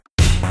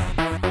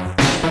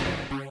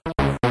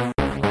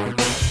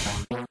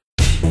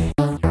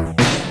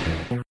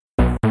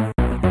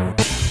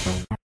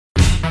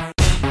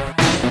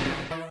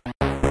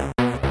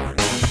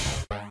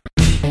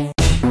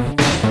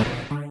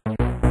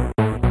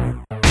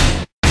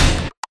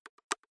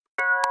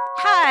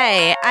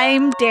Hi,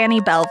 I'm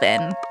Danny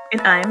Belvin.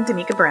 And I'm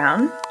Danica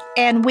Brown.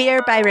 And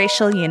we're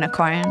biracial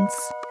unicorns.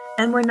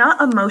 And we're not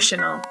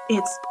emotional.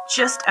 It's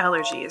just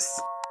allergies.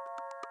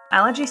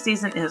 Allergy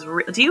season is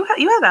real. You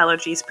have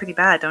allergies pretty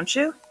bad, don't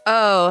you?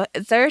 Oh,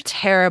 they're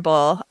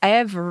terrible. I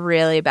have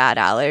really bad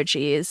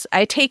allergies.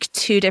 I take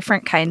 2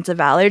 different kinds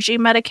of allergy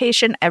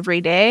medication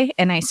every day,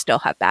 and I still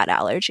have bad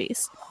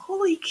allergies.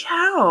 Holy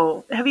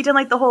cow. Have you done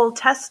like the whole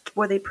test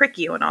where they prick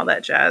you and all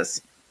that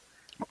jazz?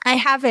 I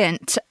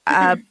haven't,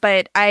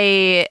 but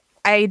I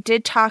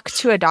did talk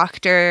to a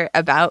doctor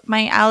about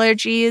my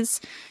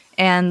allergies,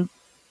 and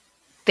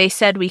they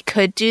said we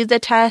could do the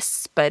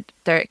tests, but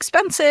they're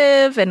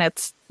expensive and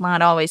it's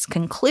not always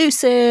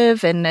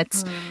conclusive. And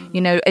it's,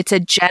 it's a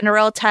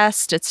general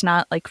test. It's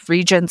not like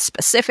region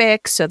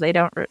specific. So they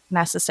don't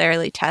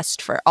necessarily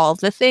test for all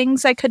the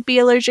things I could be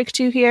allergic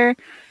to here.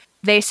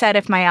 They said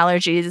if my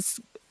allergies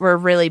were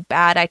really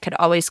bad, I could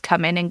always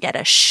come in and get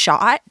a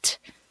shot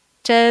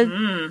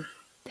to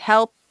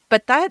help.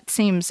 But that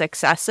seems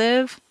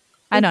excessive.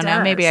 I don't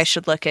know. Maybe I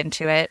should look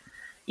into it.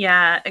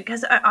 Yeah,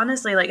 because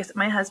honestly, like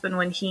my husband,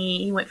 when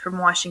he went from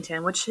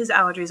Washington, which his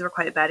allergies were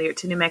quite bad here,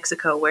 to New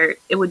Mexico, where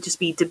it would just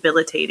be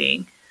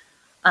debilitating.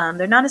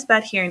 They're not as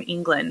bad here in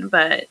England,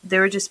 but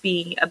there would just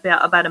be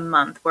about a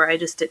month where I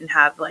just didn't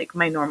have like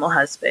my normal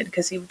husband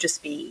because he would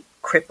just be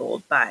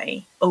crippled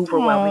by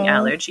overwhelming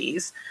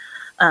allergies.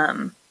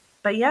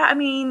 But yeah, I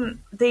mean,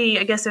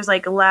 I guess there's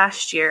like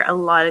last year, a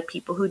lot of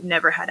people who'd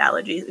never had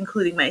allergies,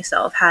 including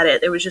myself, had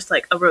it. There was just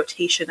like a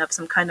rotation of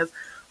some kind of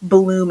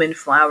bloom and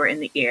flower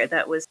in the air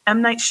that was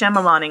M. Night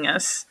Shyamalan-ing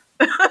us.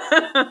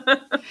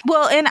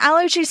 Well, and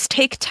allergies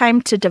take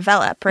time to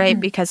develop, right?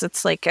 Because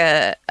it's like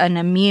an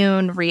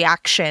immune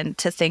reaction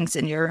to things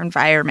in your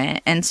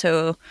environment. And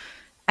so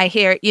I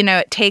hear,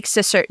 it takes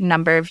a certain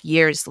number of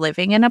years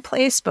living in a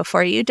place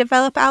before you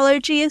develop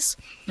allergies.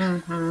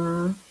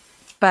 Mm-hmm.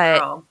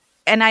 But,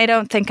 and I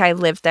don't think I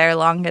lived there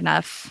long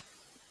enough.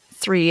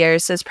 3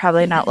 years is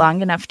probably not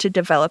long enough to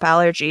develop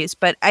allergies.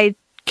 But I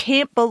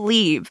can't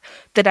believe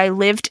that I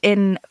lived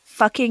in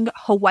fucking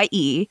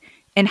Hawaii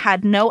and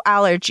had no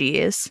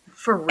allergies.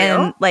 For real?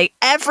 And like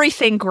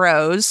everything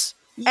grows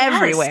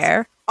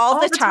everywhere all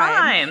the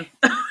time.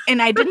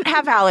 And I didn't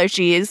have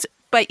allergies,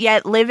 but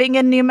yet living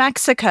in New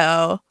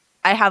Mexico,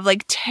 I have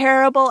like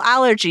terrible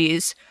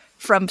allergies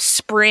from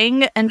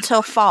spring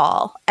until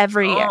fall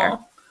every year.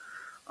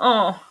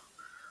 Oh,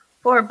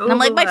 poor boo. I'm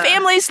like, my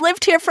family's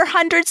lived here for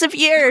hundreds of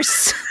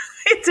years.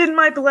 It's in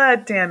my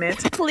blood, damn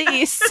it.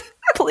 Please.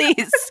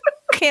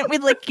 Can't we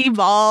like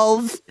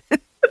evolve?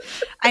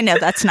 I know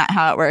that's not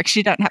how it works.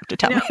 You don't have to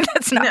tell me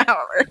that's not how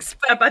it works.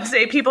 I'm about to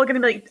say, people are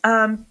going to be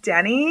like,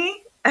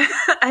 Danny,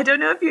 I don't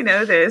know if you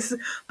know this,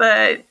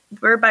 but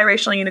we're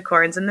biracial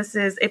unicorns, and this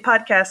is a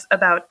podcast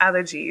about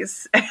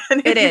allergies.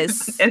 And it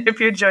is. And if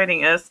you're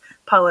joining us,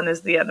 pollen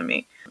is the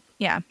enemy.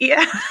 Yeah.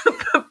 Yeah.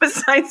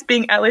 Besides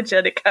being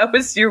allergenic, how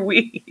was your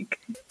week?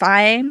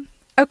 Fine.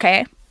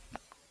 Okay.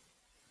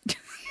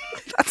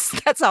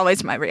 That's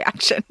always my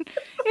reaction.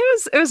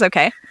 It was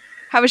okay.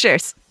 How was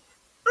yours?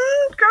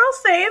 Girl,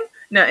 same.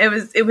 No,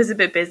 it was a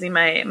bit busy.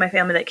 My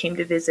family that came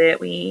to visit,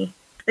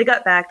 they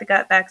got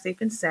back safe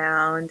and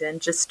sound,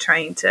 and just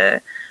trying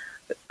to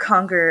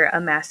conquer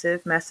a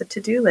massive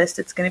to-do list.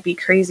 It's going to be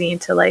crazy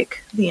until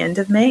like the end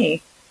of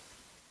May.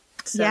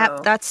 So,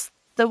 yep, that's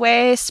the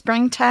way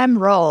springtime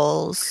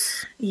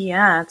rolls.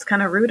 Yeah, it's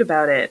kind of rude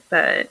about it,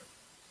 but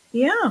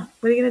yeah,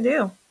 what are you going to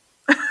do?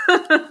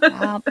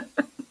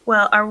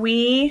 Well, are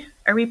we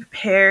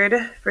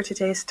prepared for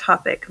today's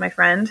topic, my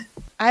friend?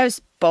 I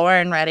was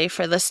born ready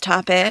for this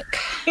topic.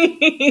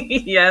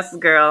 Yes,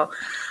 girl.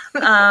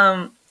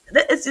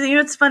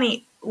 It's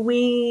funny.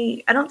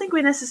 I don't think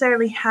we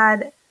necessarily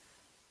had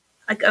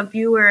like a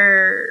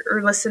viewer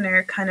or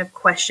listener kind of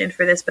question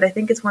for this, but I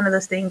think it's one of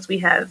those things we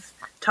have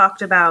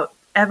talked about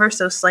ever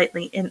so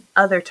slightly in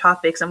other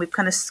topics, and we've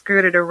kind of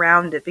skirted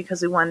around it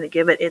because we wanted to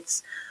give it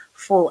its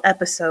full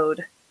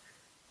episode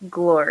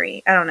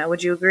glory. I don't know.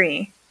 Would you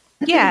agree?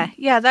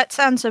 Yeah, that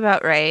sounds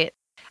about right.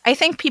 I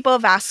think people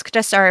have asked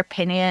us our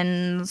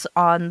opinions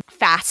on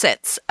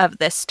facets of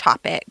this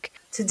topic.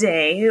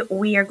 Today,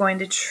 we are going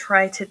to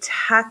try to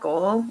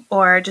tackle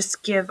or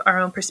just give our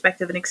own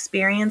perspective and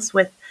experience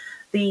with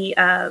the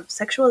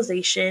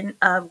sexualization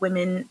of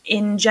women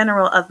in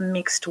general, of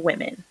mixed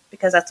women,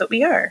 because that's what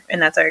we are,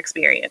 and that's our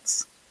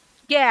experience.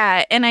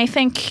 Yeah, and I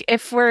think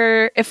if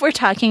we're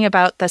talking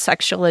about the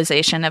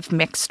sexualization of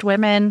mixed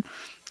women,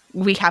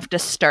 we have to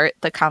start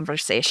the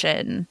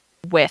conversation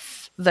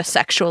with the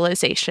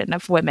sexualization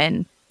of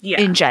women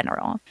in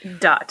general.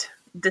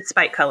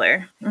 Despite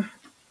color.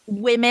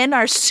 Women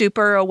are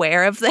super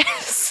aware of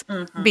this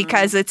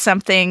because it's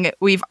something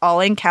we've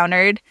all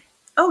encountered.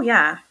 Oh,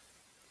 yeah.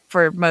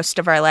 For most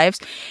of our lives.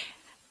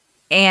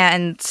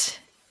 And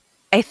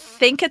I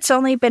think it's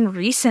only been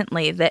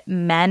recently that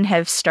men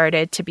have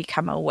started to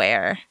become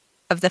aware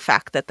of the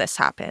fact that this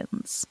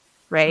happens,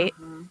 right?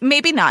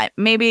 Maybe not.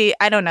 Maybe,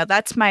 I don't know.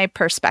 That's my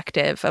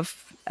perspective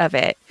of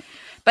it.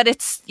 But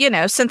it's,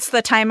 since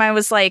the time I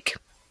was like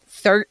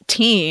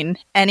 13,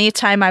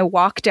 anytime I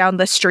walk down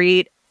the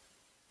street,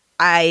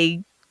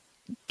 I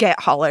get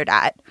hollered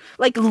at.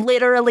 Like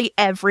literally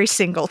every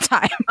single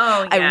time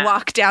I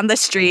walk down the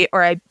street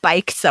or I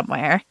bike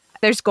somewhere,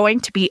 there's going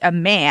to be a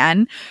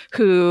man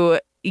who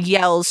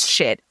yells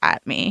shit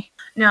at me.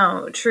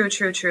 No, true.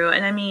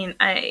 And I mean,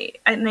 I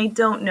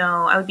don't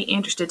know. I would be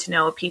interested to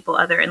know people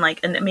other and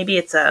maybe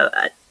it's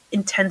a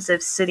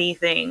intensive city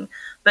thing,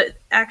 but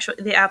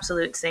actually the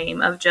absolute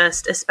same of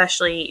just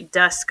especially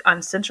dusk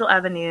on Central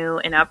Avenue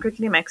in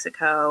Albuquerque, New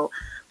Mexico,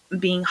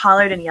 being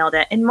hollered and yelled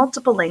at in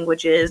multiple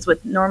languages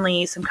with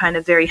normally some kind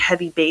of very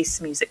heavy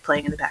bass music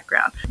playing in the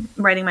background.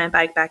 Riding my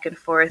bike back and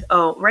forth.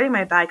 Oh, riding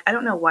my bike. I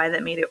don't know why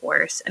that made it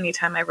worse.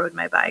 Anytime I rode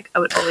my bike, I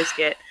would always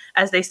get,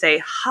 as they say,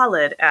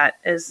 hollered at,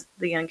 as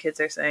the young kids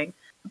are saying.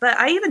 But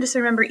I even just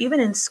remember, even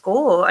in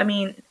school, I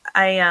mean,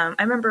 I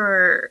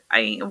remember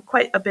I'm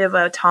quite a bit of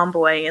a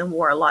tomboy and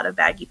wore a lot of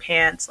baggy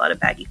pants, a lot of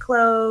baggy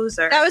clothes.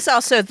 That was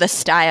also the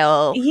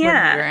style when we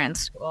were in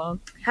school.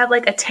 Had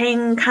like a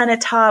tang kind of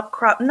top,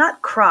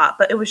 not crop,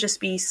 but it would just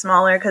be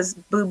smaller because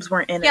boobs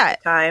weren't in at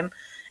the time.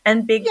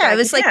 And big baggy it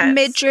was like pants.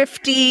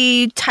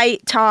 midriffy,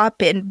 tight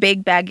top and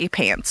big baggy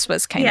pants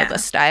was kind of the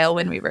style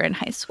when we were in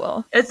high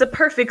school. It's a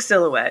perfect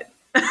silhouette.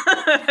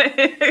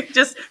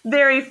 Just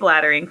very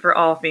flattering for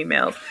all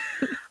females.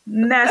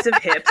 Massive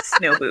hips,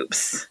 no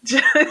boobs.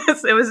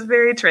 It was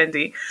very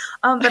trendy.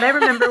 But I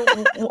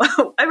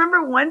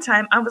remember one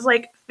time I was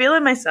like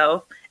feeling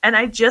myself and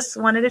I just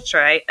wanted to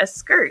try a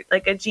skirt,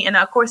 like a jean. And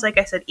of course, like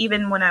I said,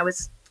 even when I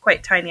was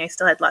quite tiny, I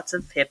still had lots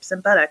of hips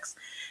and buttocks.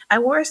 I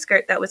wore a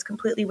skirt that was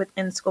completely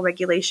within school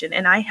regulation.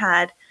 And I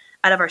had,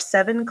 out of our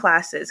 7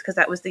 classes, because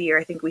that was the year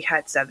I think we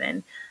had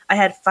 7, I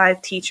had 5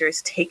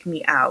 teachers take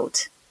me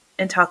out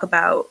and talk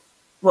about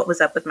what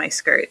was up with my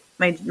skirt,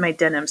 my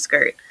denim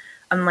skirt.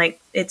 I'm like,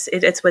 it's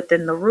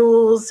within the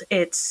rules.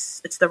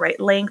 It's the right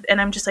length.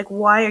 And I'm just like,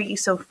 why are you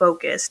so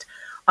focused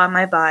on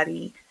my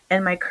body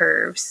and my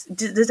curves?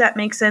 Does that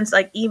make sense?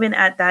 Like even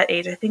at that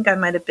age, I think I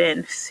might've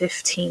been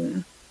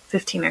 15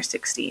 or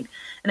 16.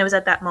 And it was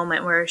at that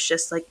moment where it's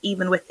just like,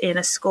 even within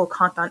a school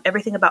compound,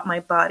 everything about my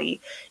body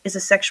is a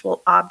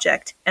sexual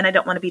object. And I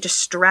don't want to be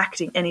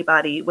distracting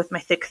anybody with my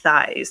thick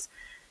thighs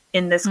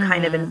in this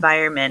kind of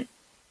environment.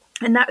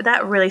 And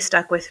that really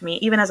stuck with me.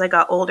 Even as I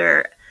got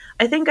older,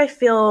 I think I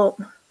feel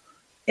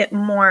it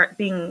more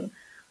being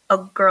a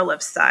girl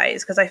of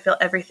size because I feel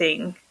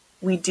everything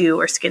we do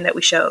or skin that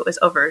we show is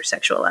over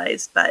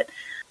sexualized. But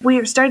we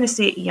are starting to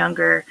see it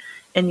younger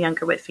and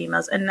younger with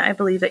females. And I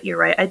believe that you're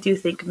right. I do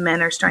think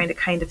men are starting to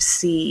kind of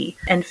see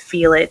and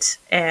feel it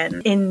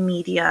and in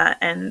media.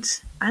 And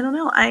I don't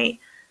know. I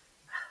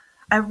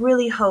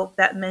really hope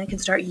that men can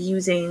start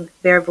using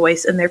their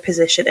voice and their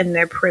position and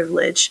their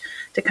privilege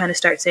to kind of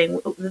start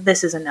saying,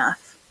 this is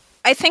enough.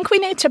 I think we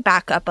need to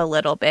back up a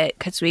little bit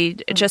because we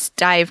just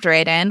dived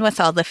right in with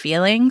all the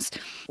feelings.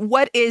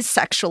 What is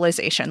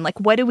sexualization? Like,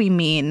 what do we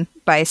mean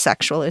by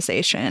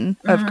sexualization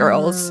of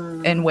girls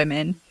and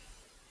women?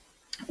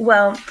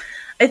 Well,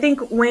 I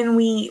think when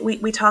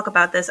we talk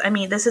about this, I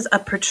mean, this is a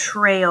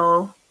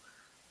portrayal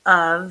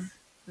of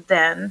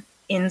them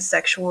in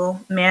sexual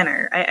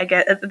manner. I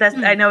get that.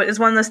 I know it's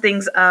one of those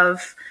things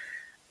of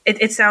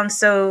it sounds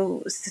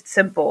so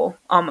simple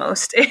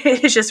almost.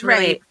 It's just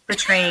really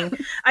portraying.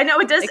 I know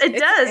it does. It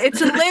does. It's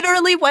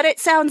literally what it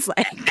sounds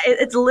like.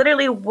 It's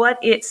literally what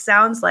it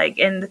sounds like.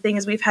 And the thing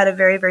is, we've had a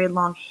very, very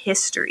long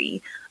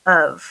history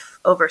of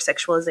over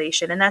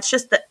sexualization, and that's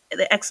just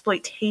the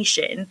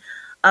exploitation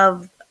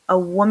of a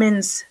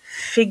woman's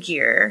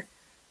figure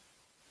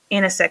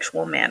in a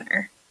sexual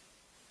manner.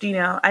 Do you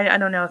know? I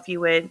don't know if you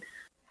would.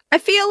 I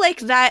feel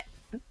like that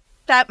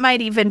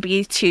might even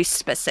be too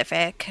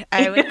specific.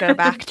 I would go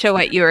back to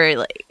what you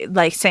were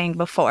like saying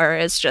before,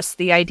 is just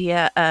the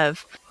idea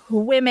of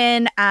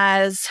women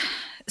as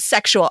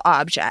sexual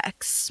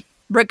objects,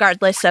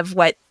 regardless of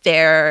what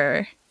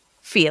their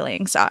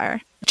feelings are.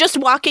 Just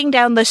walking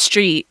down the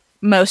street,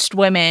 most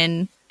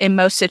women in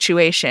most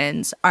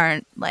situations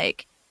aren't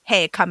like,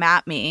 hey, come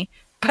at me.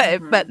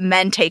 But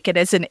men take it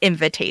as an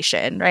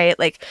invitation, right?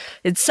 Like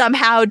it's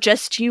somehow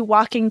just you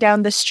walking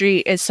down the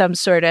street is some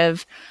sort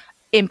of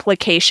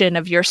implication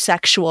of your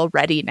sexual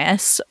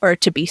readiness or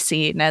to be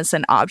seen as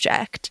an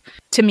object.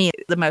 To me,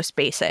 the most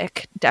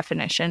basic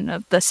definition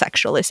of the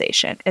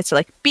sexualization. It's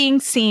like being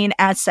seen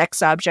as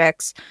sex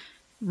objects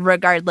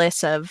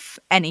regardless of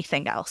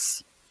anything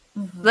else.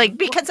 Like,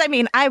 because I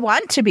mean, I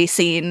want to be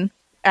seen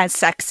as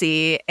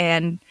sexy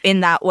and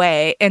in that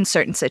way in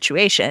certain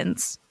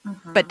situations.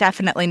 But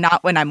definitely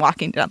not when I'm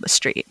walking down the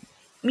street.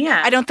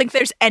 Yeah. I don't think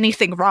there's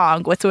anything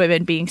wrong with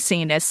women being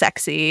seen as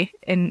sexy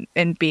and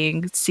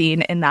being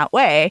seen in that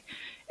way.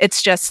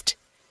 It's just,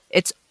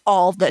 it's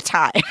all the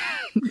time.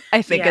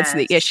 I think it's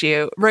the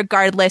issue,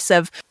 regardless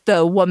of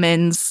the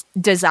woman's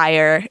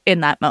desire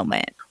in that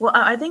moment. Well,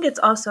 I think it's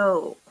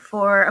also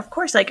of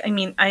course, like, I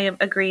mean, I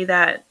agree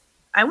that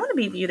I want to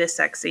be viewed as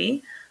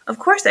sexy. Of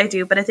course I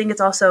do. But I think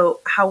it's also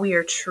how we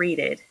are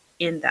treated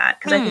in that,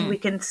 because I think we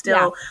can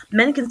still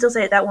men can still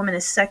say that woman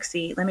is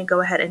sexy, let me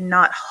go ahead and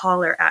not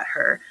holler at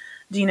her,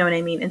 Do you know what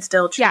I mean? And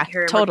still treat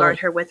her and regard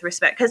her with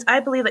respect. Because I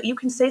believe that you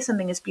can say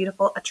something is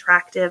beautiful,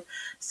 attractive,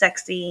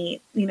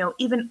 sexy,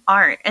 even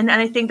art. And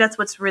I think that's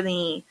what's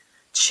really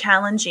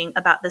challenging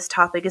about this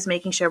topic, is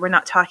making sure we're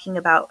not talking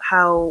about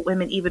how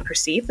women even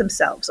perceive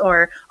themselves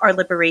or our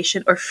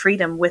liberation or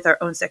freedom with our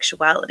own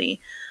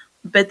sexuality.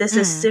 But this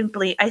is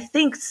simply, I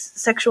think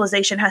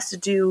sexualization has to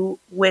do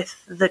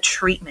with the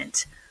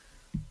treatment.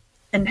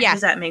 And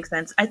does that make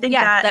sense? I think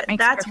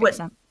that's what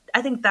sense.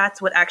 I think that's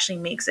what actually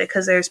makes it,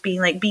 because there's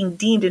being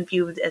deemed and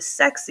viewed as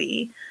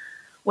sexy,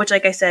 which,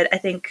 like I said, I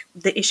think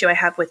the issue I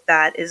have with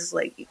that is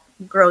like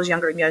girls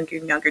younger and younger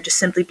and younger just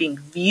simply being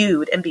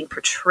viewed and being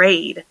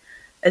portrayed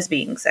as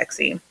being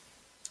sexy.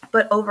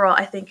 But overall,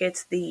 I think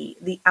it's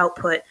the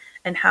output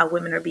and how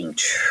women are being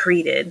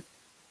treated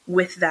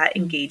with that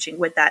engaging,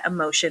 with that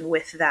emotion,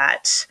 with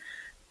that,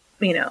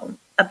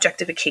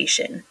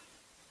 objectification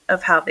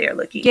of how they are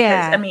looking.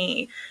 Yeah. I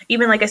mean,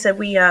 even like I said,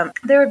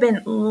 there have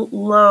been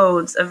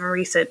loads of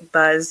recent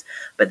buzz,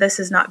 but this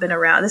has not been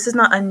around. This is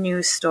not a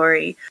news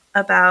story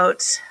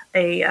about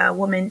a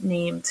woman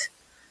named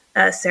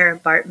Sarah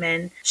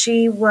Baartman.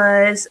 She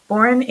was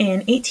born in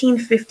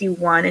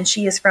 1851, and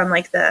she is from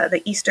like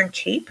the Eastern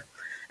Cape.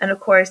 And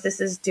of course,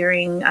 this is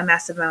during a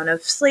massive amount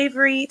of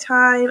slavery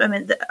time. I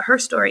mean, her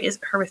story is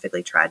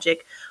horrifically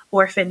tragic.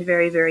 Orphaned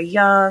very, very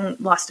young,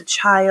 lost a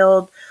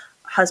child.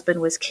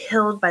 Husband was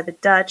killed by the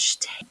Dutch.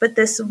 But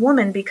this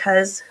woman,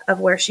 because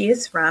of where she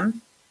is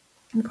from,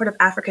 the part of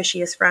Africa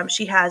she is from,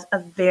 she has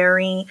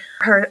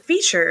her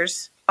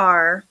features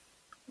are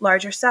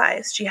larger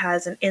size. She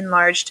has an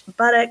enlarged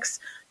buttocks,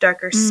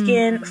 darker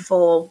skin,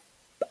 full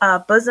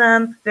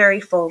bosom, very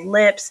full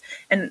lips,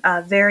 and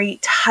very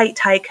tight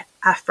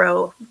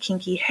afro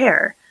kinky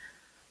hair.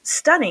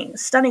 Stunning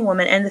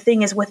woman. And the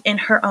thing is, within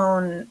her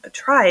own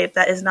tribe,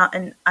 that is not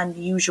an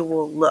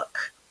unusual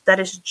look. That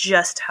is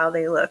just how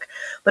they look.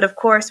 But of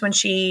course, when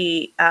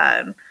she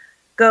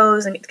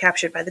goes and gets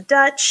captured by the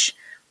Dutch,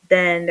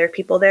 then there are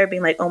people there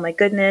being like, oh my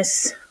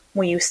goodness,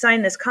 when you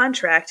sign this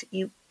contract,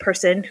 you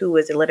person who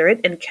is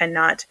illiterate and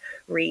cannot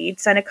read,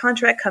 sign a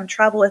contract, come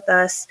travel with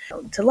us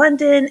to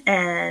London,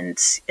 and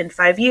in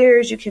 5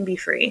 years you can be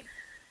free.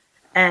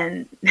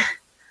 And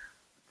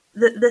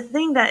the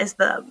thing that is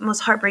the most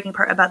heartbreaking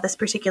part about this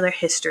particular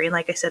history, and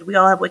like I said, we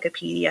all have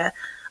Wikipedia,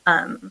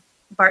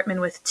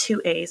 Baartman with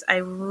 2 A's. I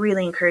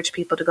really encourage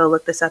people to go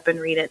look this up and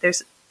read it.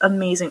 There's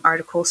amazing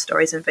articles,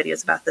 stories, and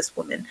videos about this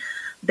woman.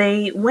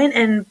 They went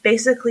and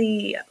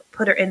basically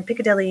put her in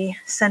Piccadilly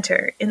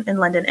Centre in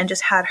London and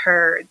just had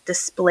her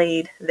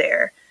displayed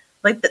there.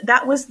 Like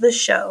that was the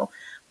show.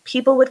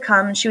 People would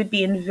come. She would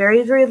be in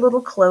very, very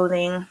little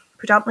clothing,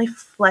 predominantly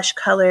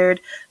flesh-colored,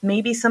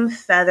 maybe some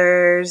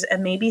feathers,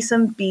 and maybe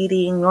some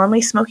beading,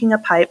 normally smoking a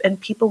pipe, and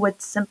people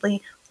would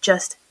simply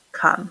just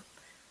come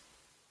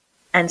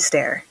and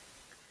stare.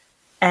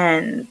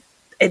 And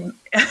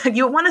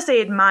you want to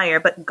say admire,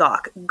 but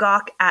gawk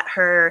at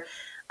her,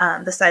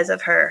 the size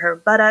of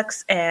her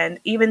buttocks, and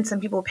even some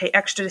people pay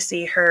extra to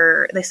see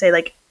her. They say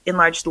like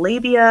enlarged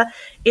labia.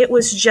 It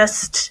was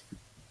just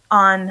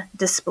on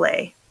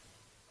display,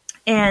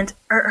 and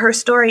her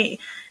story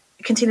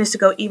continues to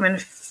go even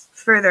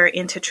further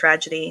into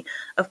tragedy.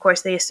 Of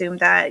course, they assumed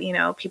that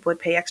people would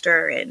pay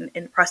extra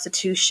in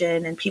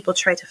prostitution, and people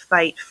try to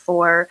fight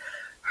for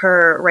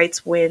her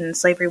rights when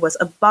slavery was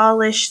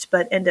abolished,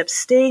 but ended up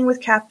staying with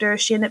captors.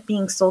 She ended up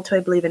being sold to, I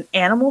believe, an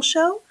animal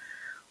show,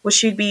 which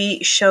she'd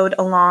be showed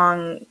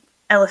along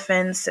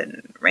elephants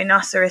and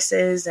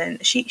rhinoceroses,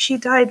 and she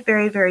died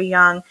very, very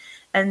young.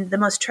 And the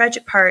most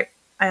tragic part,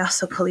 I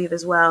also believe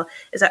as well,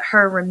 is that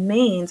her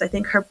remains, I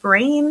think her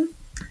brain,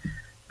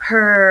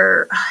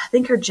 her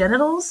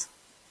genitals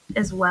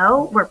as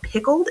well, were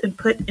pickled and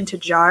put into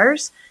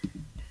jars.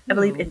 I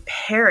believe in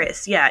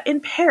Paris. Yeah, in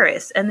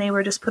Paris. And they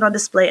were just put on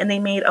display, and they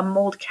made a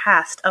mold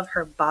cast of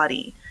her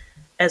body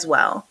as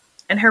well.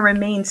 And her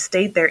remains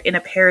stayed there in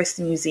a Paris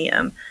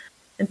museum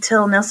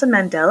until Nelson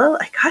Mandela,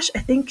 I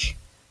think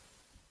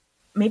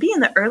maybe in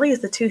the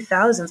earliest the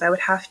 2000s. I would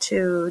have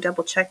to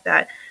double check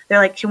that. They're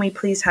like, can we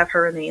please have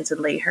her remains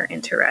and lay her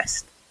to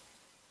rest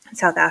in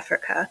South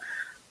Africa?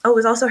 Oh, it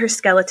was also her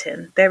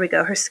skeleton. There we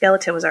go. Her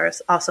skeleton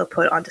was also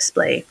put on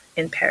display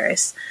in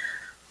Paris.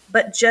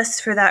 But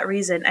just for that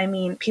reason, I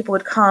mean, people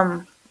would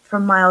come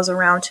from miles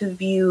around to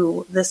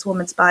view this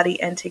woman's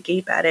body and to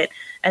gape at it.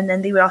 And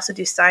then they would also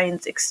do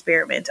science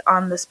experiment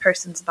on this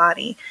person's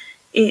body.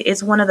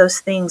 It's one of those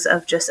things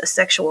of just a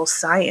sexual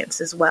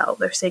science as well.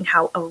 They're saying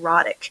how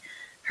erotic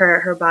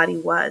her body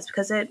was,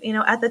 because at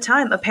the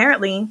time,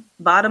 apparently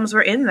bottoms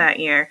were in that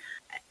year.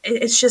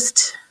 It's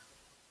just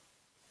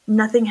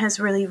nothing has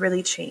really,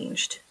 really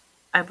changed,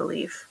 I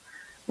believe.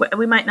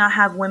 We might not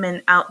have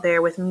women out there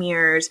with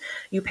mirrors.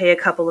 You pay a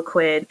couple of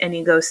quid and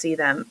you go see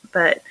them.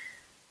 But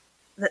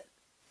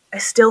I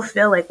still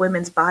feel like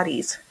women's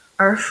bodies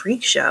are a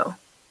freak show,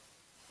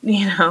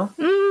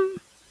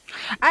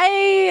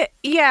 I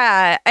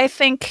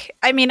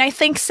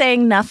think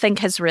saying nothing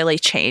has really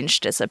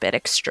changed is a bit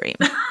extreme.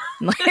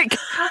 I'm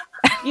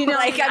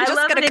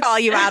just going to call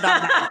you out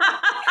on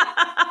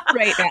that.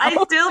 right now.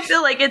 I still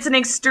feel like it's an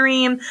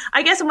extreme.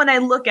 I guess when I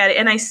look at it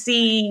and I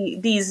see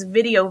these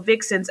video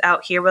vixens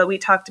out here, what we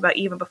talked about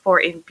even before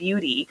in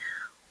beauty,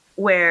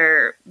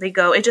 where they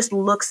go, it just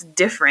looks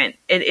different.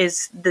 It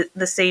is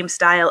the same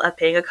style of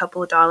paying a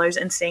couple of dollars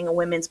and seeing a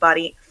women's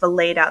body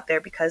filleted out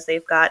there because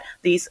they've got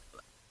these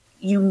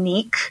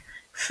unique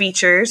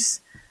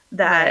features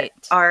that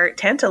are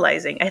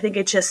tantalizing. I think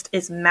it just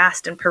is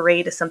masked and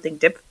parade as something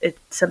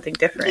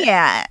different.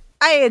 Yeah,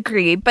 I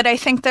agree. But I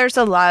think there's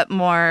a lot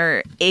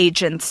more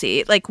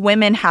agency. Like,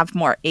 women have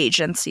more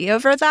agency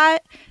over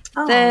that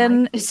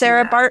than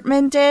Sarah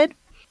Baartman did.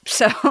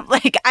 So,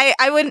 like,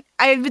 I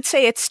would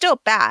say it's still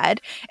bad.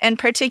 And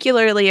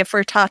particularly if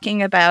we're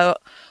talking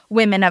about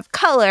women of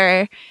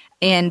color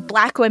and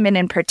Black women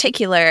in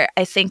particular,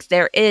 I think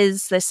there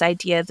is this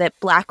idea that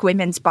Black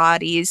women's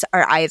bodies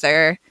are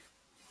either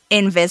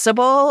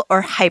invisible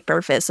or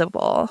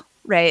hypervisible,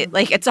 right?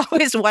 Like, it's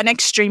always one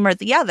extreme or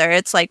the other.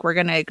 It's like we're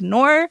going to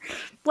ignore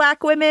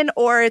Black women,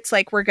 or it's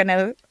like we're going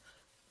to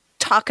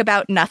talk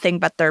about nothing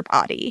but their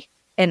body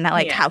and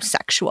like how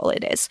sexual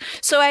it is.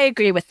 So I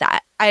agree with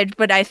that.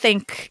 But I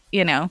think,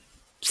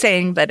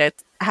 saying that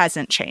it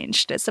hasn't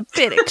changed is a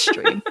bit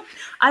extreme.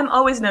 I'm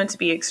always known to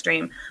be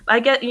extreme. But I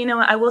get,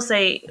 I will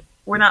say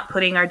we're not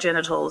putting our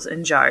genitals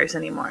in jars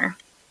anymore.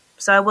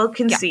 So I will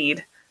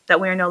concede that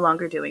we are no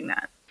longer doing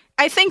that.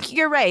 I think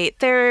you're right.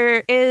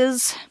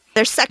 There's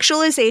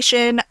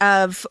sexualization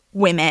of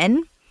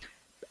women,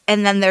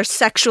 and then there's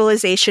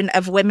sexualization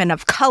of women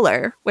of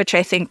color, which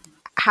I think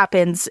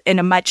happens in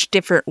a much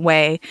different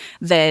way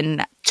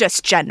than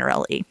just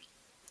generally.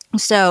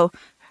 So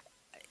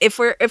if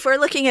we're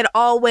looking at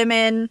all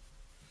women,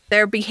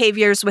 their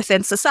behaviors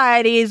within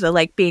society, the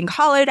like being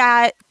hollered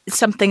at,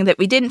 something that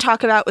we didn't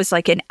talk about was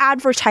like an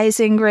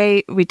advertising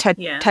rate. We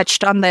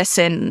touched on this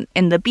in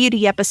the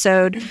beauty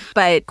episode,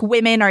 but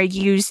women are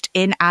used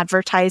in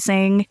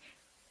advertising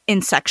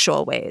in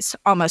sexual ways,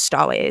 almost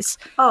always.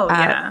 Oh,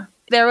 yeah.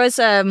 There was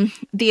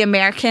the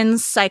American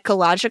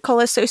Psychological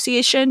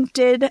Association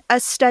did a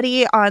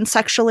study on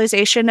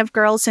sexualization of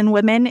girls and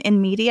women in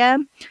media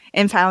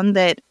and found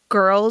that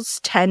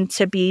girls tend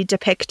to be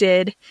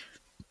depicted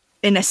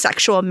in a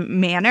sexual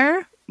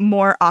manner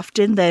more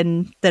often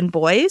than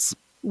boys.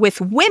 With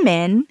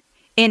women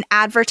in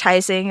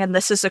advertising, and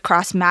this is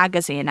across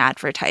magazine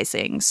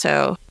advertising.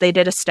 So they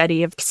did a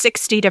study of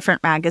 60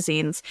 different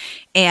magazines,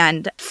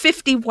 and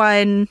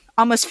 51,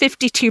 almost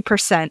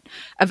 52%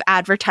 of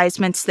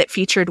advertisements that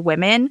featured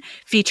women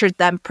featured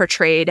them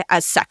portrayed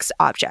as sex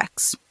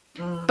objects.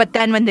 But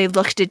then when they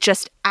looked at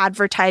just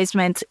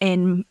advertisements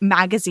in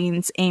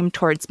magazines aimed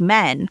towards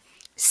men,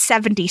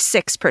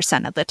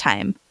 76% of the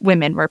time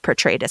women were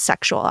portrayed as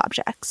sexual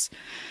objects.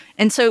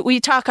 And so we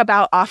talk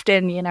about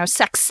often,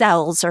 sex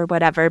sells or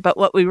whatever, but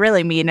what we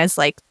really mean is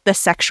like the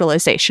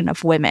sexualization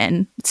of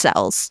women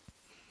sells.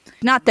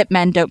 Not that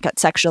men don't get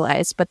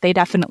sexualized, but they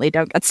definitely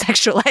don't get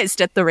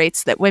sexualized at the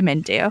rates that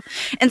women do.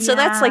 And so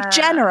that's like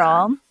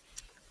general.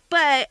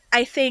 But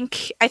I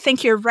think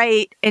you're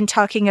right in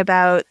talking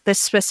about the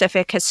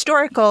specific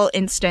historical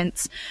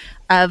instance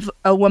of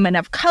a woman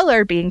of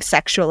color being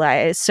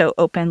sexualized so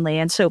openly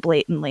and so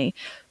blatantly.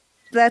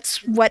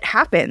 That's what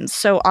happens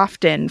so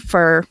often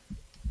for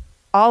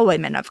all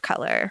women of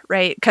color,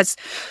 right? Because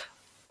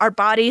our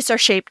bodies are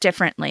shaped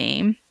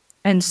differently.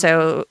 And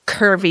so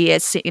curvy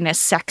is seen as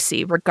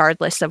sexy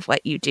regardless of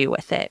what you do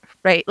with it,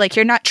 right? Like,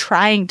 you're not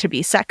trying to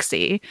be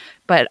sexy,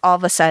 but all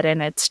of a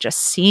sudden it's just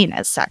seen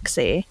as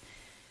sexy.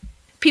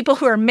 People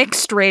who are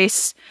mixed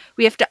race,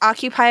 we have to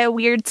occupy a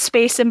weird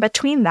space in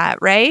between that,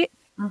 right?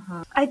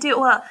 Mm-hmm. I do.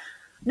 Well,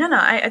 no,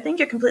 I think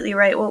you're completely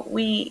right. Well,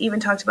 we even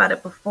talked about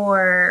it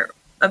before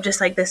of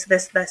just like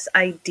this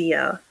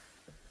idea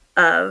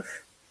of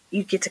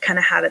you get to kind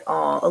of have it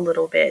all a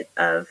little bit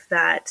of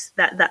that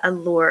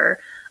allure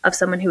of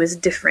someone who is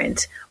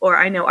different, or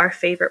I know our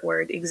favorite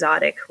word,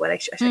 exotic. I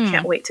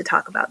can't wait to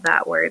talk about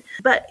that word.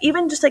 But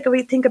even just like if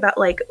we think about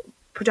like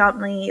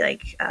predominantly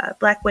like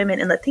Black women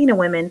and Latina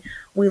women,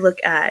 we look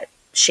at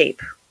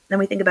shape. Then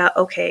we think about,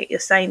 okay,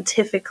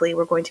 scientifically,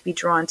 we're going to be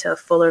drawn to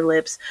fuller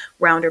lips,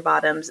 rounder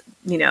bottoms,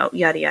 yada,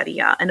 yada,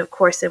 yada. And of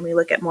course, then we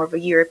look at more of a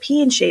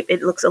European shape,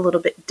 it looks a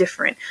little bit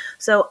different.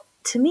 So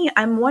to me,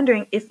 I'm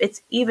wondering if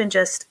it's even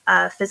just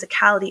a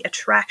physicality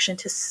attraction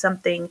to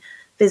something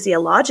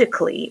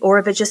physiologically, or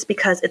if it's just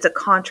because it's a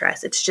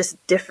contrast, it's just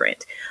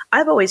different.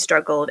 I've always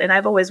struggled, and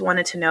I've always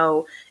wanted to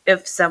know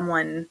if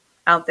someone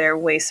out there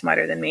way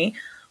smarter than me,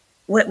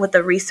 what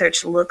the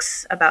research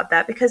looks about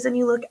that. Because then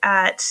you look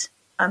at,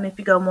 if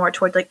you go more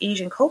toward like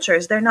Asian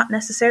cultures, they're not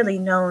necessarily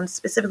known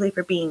specifically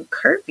for being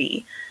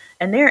curvy,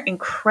 and they're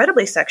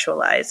incredibly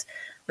sexualized.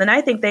 Than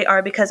I think they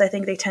are, because I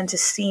think they tend to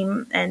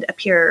seem and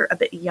appear a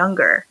bit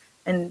younger,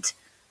 and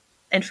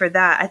for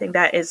that, I think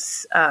that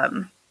is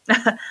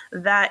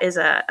that is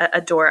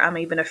a door I'm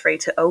even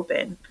afraid to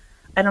open.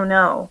 I don't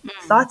know.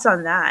 Thoughts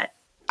on that?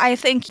 I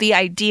think the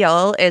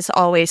ideal is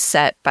always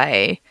set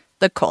by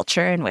the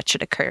culture in which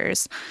it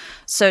occurs.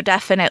 So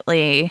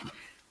definitely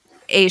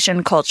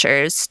Asian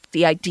cultures,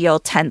 the ideal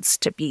tends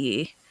to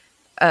be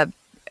a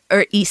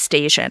or East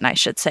Asian, I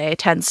should say,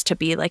 tends to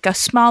be like a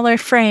smaller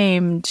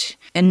framed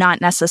and not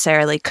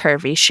necessarily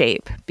curvy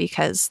shape,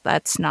 because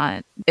that's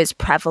not as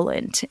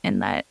prevalent in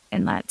that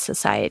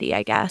society,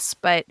 I guess.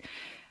 But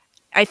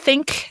I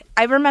think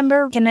I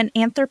remember in an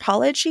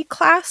anthropology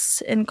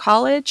class in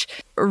college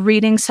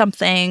reading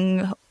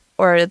something,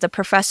 or the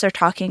professor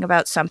talking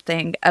about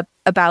something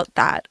about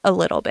that a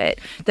little bit,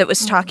 that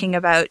was talking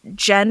about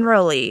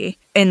generally,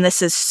 and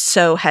this is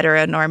so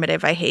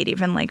heteronormative, I hate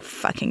even like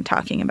fucking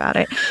talking about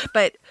it,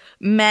 but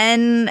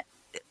men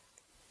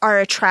are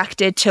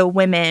attracted to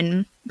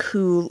women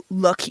who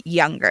look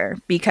younger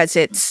because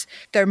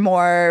they're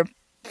more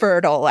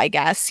fertile, I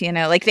guess,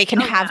 like they can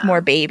have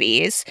more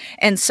babies.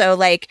 And so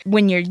like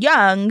when you're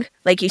young,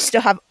 like you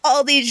still have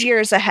all these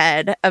years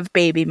ahead of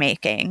baby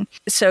making.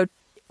 So,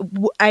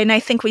 and I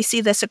think we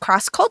see this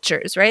across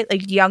cultures, right?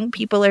 Like young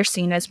people are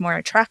seen as more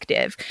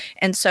attractive.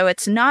 And so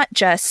it's not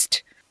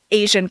just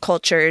Asian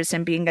cultures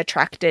and being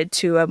attracted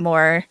to a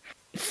more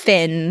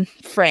thin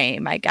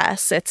frame, I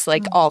guess. It's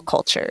like all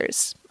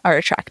cultures are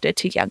attracted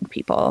to young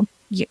people,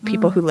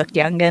 people who look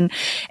young. And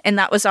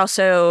that was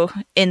also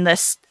in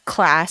this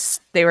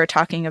class, they were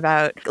talking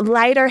about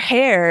lighter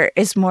hair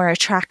is more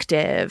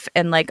attractive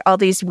and like all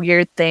these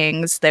weird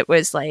things that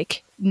was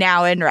like,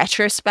 now in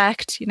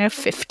retrospect,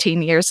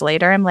 15 years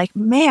later, I'm like,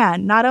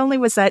 man, not only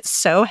was that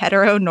so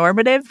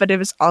heteronormative, but it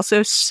was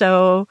also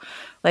so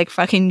like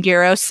fucking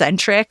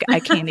Eurocentric. I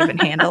can't even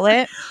handle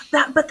it.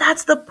 But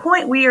that's the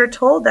point. We are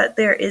told that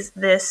there is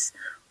this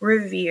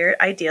revered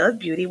ideal of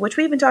beauty, which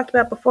we even talked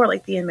about before,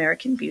 like the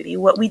American beauty,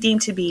 what we deem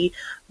to be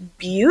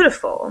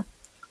beautiful.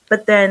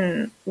 But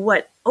then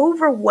what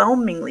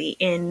overwhelmingly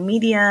in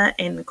media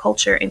and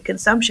culture and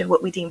consumption,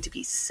 what we deem to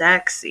be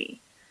sexy.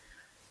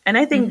 And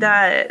I think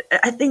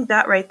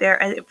that right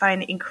there, I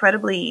find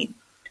incredibly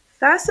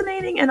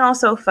fascinating and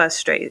also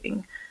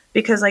frustrating,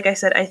 because like I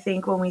said, I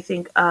think when we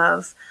think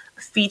of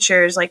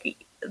features like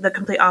the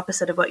complete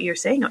opposite of what you're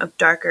saying, of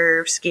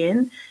darker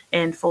skin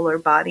and fuller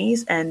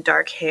bodies and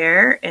dark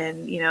hair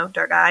and,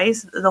 dark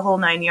eyes, the whole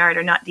 9 yards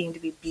are not deemed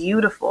to be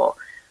beautiful,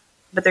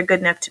 but they're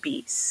good enough to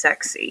be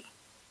sexy.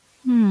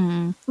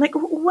 Like,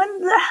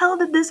 when the hell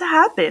did this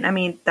happen? I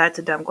mean, that's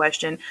a dumb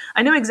question.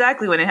 I know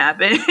exactly when it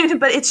happened,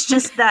 but it's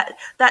just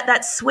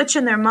that switch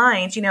in their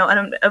minds,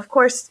 and of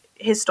course,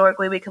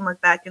 historically, we can look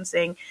back and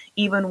saying,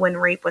 even when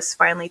rape was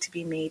finally to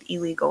be made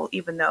illegal,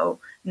 even though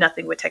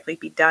nothing would technically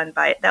be done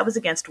by it, that was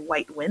against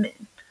white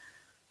women.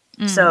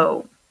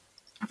 So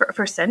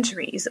for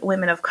centuries,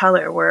 women of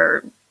color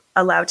were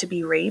allowed to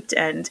be raped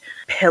and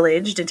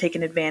pillaged and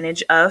taken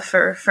advantage of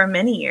for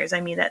many years. I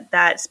mean,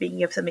 that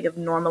speaking of something of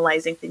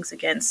normalizing things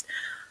against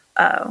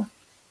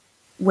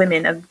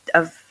women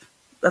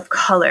of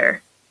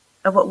color,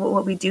 of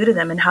what we do to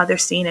them and how they're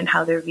seen and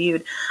how they're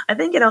viewed. I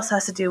think it also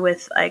has to do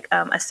with like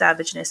a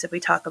savageness. If we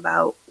talk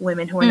about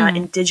women who are not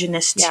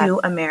indigenous to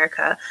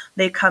America,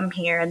 they come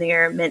here and they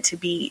are meant to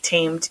be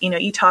tamed.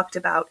 You talked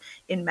about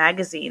in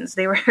magazines,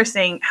 they were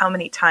saying how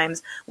many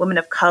times women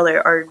of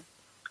color are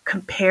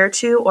compared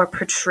to or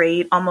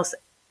portrayed almost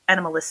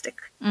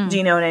animalistic. Do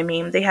you know what I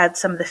mean? They had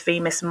some of the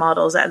famous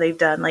models that they've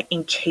done like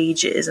in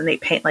cages, and they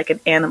paint like an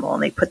animal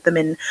and they put them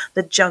in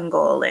the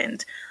jungle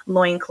and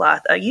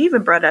loincloth. You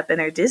even brought up in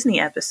our Disney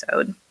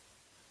episode,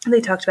 they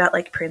talked about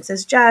like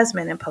Princess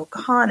Jasmine and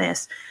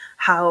Pocahontas,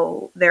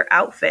 how their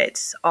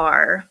outfits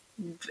are,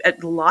 a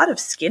lot of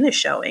skin is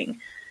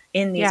showing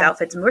in these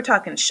outfits. And we're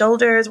talking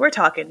shoulders, we're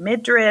talking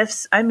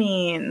midriffs. I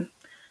mean,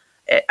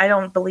 I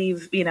don't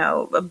believe,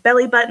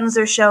 belly buttons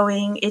are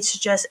showing. It's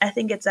just, I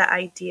think it's that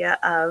idea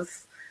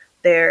of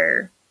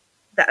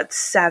that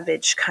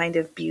savage kind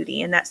of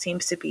beauty. And that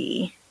seems to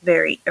be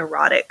very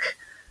erotic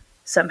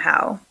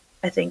somehow,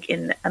 I think,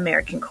 in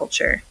American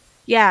culture.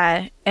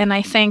 Yeah. And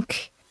I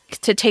think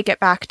to take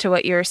it back to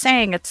what you were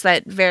saying, it's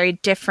that very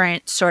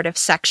different sort of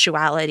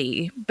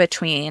sexuality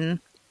between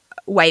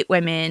white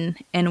women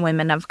and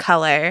women of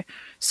color.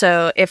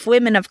 So if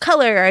women of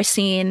color are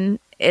seen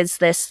as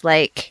this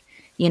like,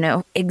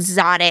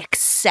 exotic,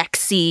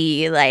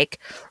 sexy, like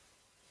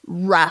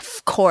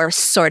rough, coarse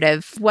sort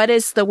of, what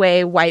is the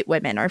way white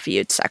women are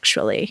viewed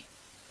sexually,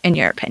 in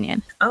your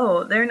opinion?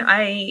 Oh,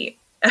 well,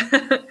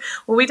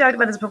 we talked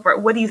about this before.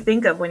 What do you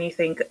think of when you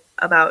think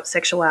about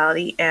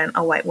sexuality and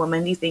a white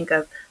woman? Do you think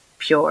of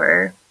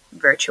pure,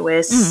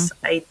 virtuous,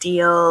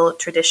 ideal,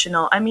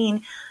 traditional? I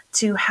mean,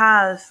 to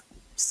have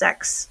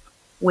sex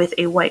with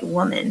a white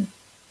woman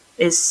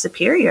is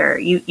superior.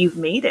 You've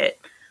made it.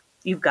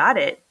 You've got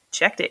it.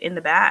 Checked it in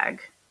the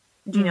bag.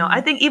 I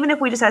think even if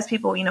we just ask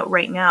people,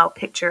 right now,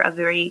 picture a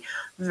very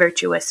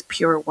virtuous,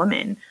 pure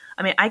woman.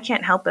 I mean, I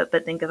can't help it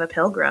but think of a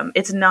pilgrim.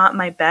 It's not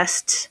my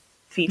best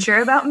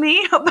feature about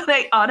me, but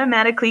I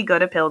automatically go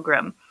to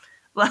pilgrim.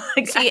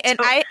 Like, see, and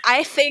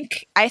I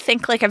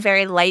think like a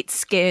very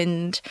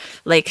light-skinned,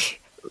 like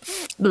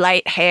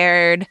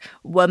light-haired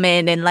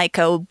woman in like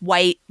a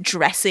white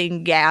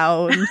dressing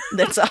gown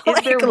that's all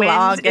like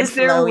long and is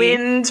there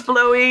wind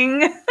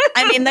flowing?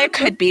 I mean, there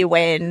could be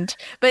wind,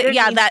 but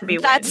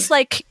that's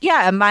like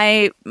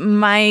my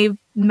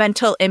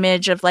mental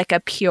image of like a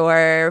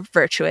pure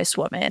virtuous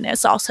woman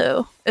is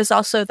also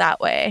that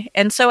way.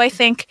 And so I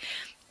think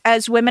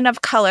as women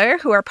of color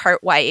who are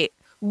part white,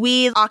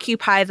 we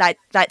occupy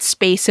that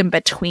space in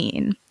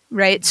between,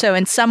 right? So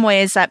in some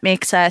ways that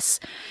makes us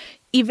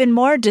even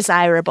more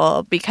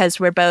desirable because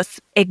we're both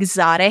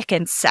exotic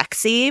and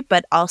sexy,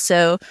 but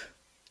also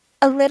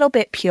a little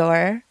bit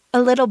pure,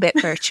 a little bit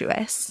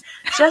virtuous.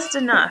 Just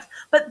enough.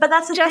 But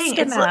that's the Just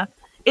thing. enough.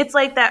 It's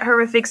like that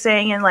horrific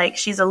saying in like,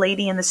 she's a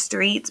lady in the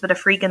streets, but a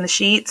freak in the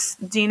sheets.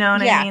 Do you know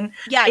what I mean?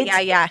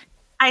 Yeah.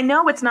 I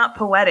know it's not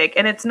poetic,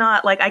 and it's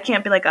not like, I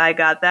can't be like, I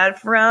got that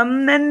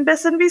from an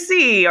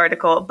SNBC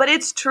article, but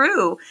it's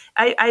true.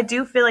 I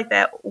do feel like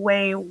that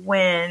way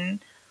when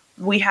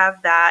we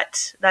have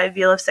that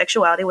view of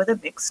sexuality with a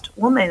mixed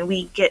woman.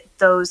 We get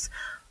those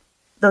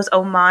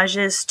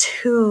homages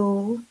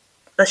to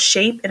a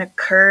shape and a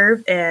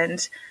curve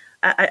and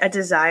a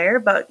desire,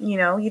 but you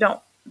don't,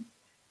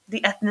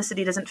 the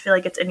ethnicity doesn't feel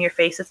like it's in your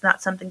face. It's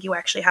not something you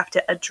actually have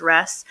to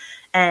address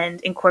and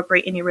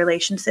incorporate in your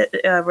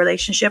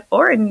relationship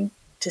or into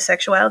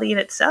sexuality in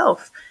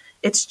itself.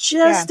 It's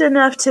just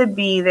enough to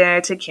be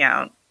there to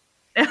count.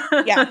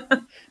 Yeah.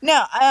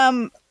 No,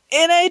 and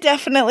I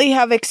definitely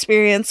have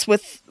experience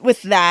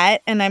with that,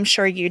 and I'm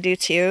sure you do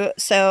too.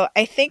 So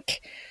I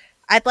think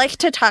I'd like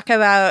to talk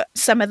about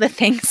some of the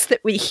things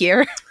that we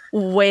hear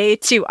way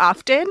too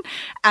often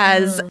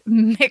as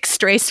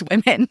mixed race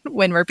women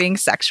when we're being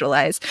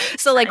sexualized.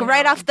 So like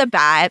right off the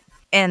bat,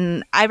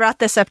 and I brought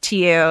this up to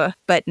you,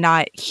 but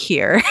not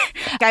here.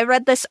 I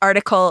read this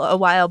article a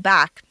while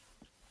back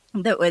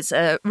that was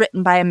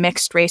written by a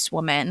mixed race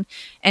woman,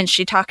 and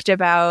she talked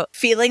about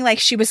feeling like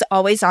she was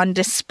always on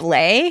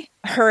display.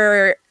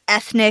 Her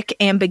ethnic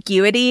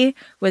ambiguity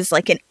was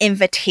like an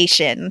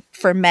invitation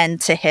for men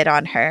to hit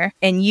on her.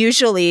 And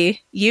usually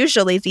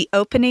the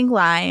opening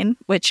line,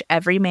 which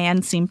every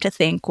man seemed to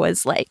think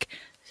was like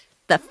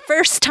the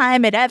first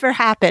time it ever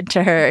happened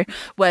to her,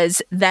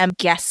 was them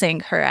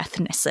guessing her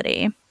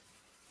ethnicity.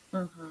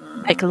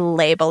 Mm-hmm. Like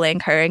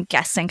labeling her and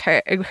guessing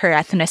her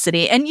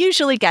ethnicity, and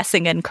usually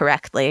guessing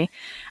incorrectly.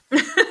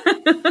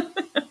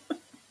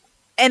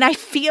 And I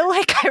feel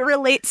like I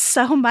relate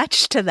so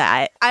much to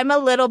that. I'm a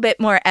little bit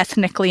more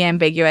ethnically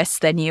ambiguous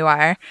than you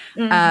are.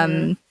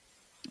 Mm-hmm.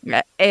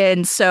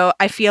 And so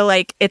I feel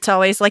like it's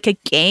always like a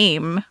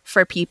game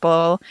for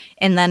people.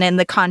 And then in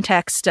the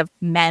context of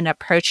men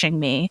approaching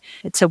me,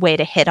 it's a way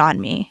to hit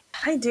on me.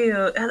 I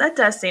do. That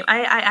does seem,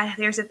 I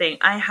here's the thing.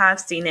 I have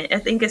seen it. I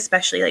think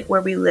especially like where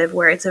we live,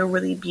 where it's a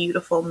really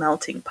beautiful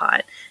melting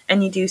pot.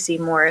 And you do see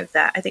more of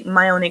that. I think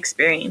my own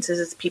experience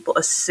is people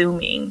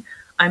assuming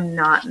I'm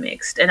not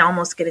mixed and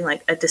almost getting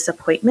like a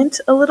disappointment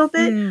a little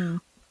bit.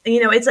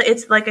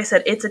 It's like I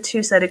said, it's a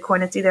two-sided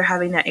coin. It's either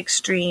having that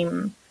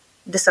extreme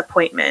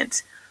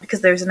disappointment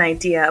because there's an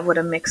idea of what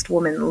a mixed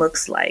woman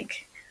looks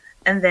like,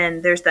 and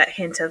then there's that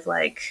hint of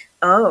like,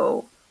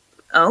 oh,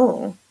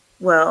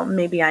 well,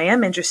 maybe I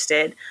am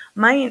interested.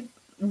 During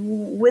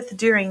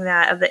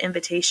that of the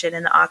invitation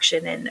and the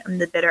auction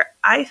and the bidder,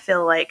 I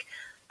feel like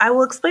I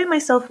will explain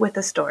myself with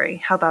a story.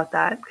 How about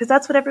that? Because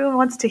that's what everyone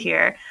wants to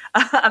hear.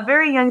 A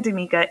very young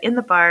Damika in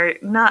the bar.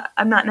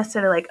 I'm not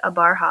necessarily like a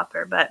bar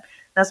hopper, but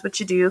that's what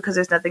you do because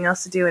there's nothing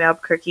else to do in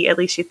Albuquerque. At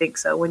least you think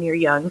so when you're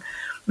young.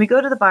 We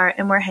go to the bar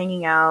and we're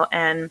hanging out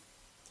and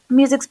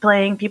music's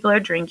playing. People are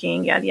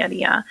drinking, yada, yada,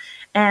 yada.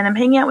 And I'm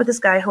hanging out with this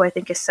guy who I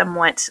think is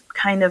somewhat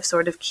kind of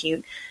sort of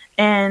cute.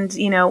 And,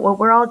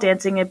 we're all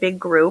dancing in a big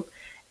group.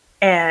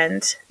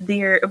 And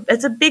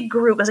it's a big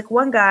group. It's like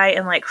one guy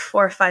and like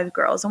 4 or 5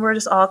 girls. And we're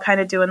just all kind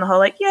of doing the whole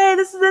like, yay,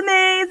 this is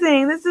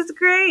amazing. This is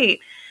great.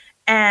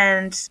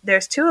 And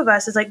there's 2 of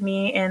us. It's like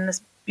me and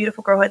this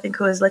beautiful girl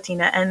who is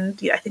Latina. And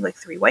I think like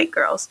 3 white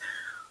girls.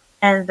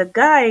 And the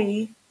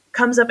guy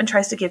comes up and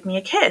tries to give me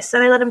a kiss.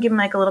 And I let him give him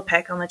like a little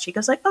peck on the cheek. I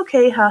was like,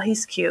 okay,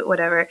 he's cute,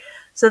 whatever.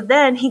 So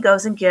then he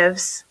goes and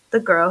gives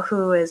the girl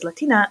who is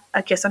Latina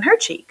a kiss on her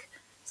cheek.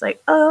 It's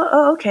like,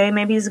 oh okay.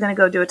 Maybe he's going to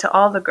go do it to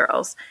all the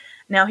girls.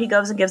 Now he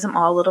goes and gives them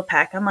all a little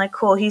peck. I'm like,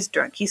 cool, he's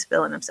drunk. He's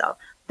feeling himself.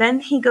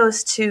 Then he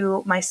goes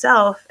to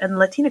myself and the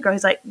Latina girl.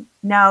 He's like,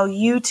 now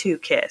you 2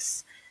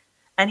 kiss.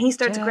 And he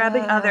starts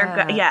grabbing other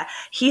guys. Yeah,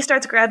 he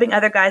starts grabbing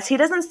other guys. He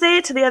doesn't say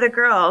it to the other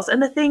girls.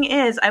 And the thing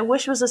is, I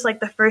wish it was just like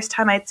the first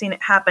time I'd seen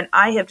it happen.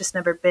 I have just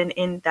never been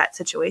in that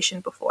situation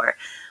before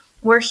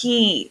where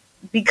he,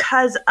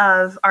 because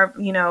of our,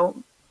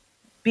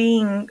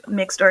 being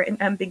mixed or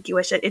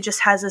ambiguous, it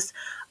just has this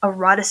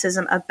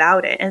eroticism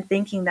about it and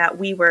thinking that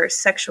we were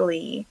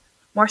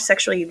more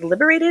sexually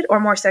liberated or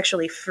more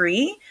sexually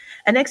free.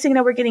 And next thing you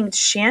know, we're getting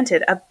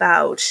chanted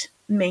about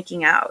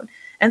making out.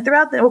 And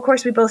throughout of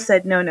course, we both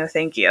said, no,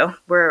 thank you.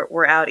 We're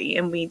outie.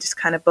 And we just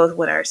kind of both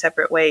went our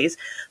separate ways.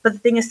 But the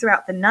thing is,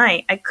 throughout the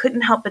night, I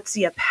couldn't help but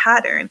see a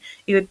pattern.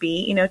 It would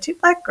be, 2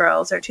 Black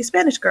girls or 2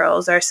 Spanish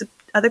girls, or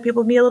other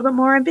people would be a little bit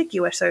more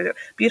ambiguous, or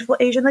beautiful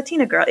Asian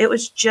Latina girl. It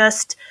was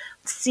just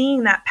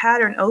seeing that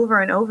pattern over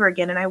and over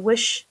again. And I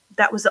wish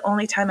that was the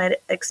only time I'd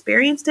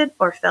experienced it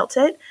or felt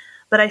it.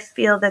 But I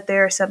feel that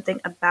there is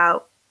something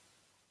about,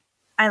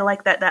 I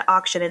like that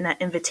auction and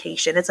that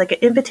invitation. It's like an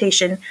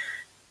invitation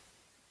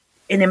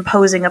in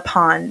imposing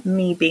upon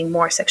me being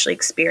more sexually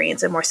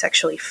experienced and more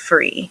sexually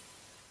free.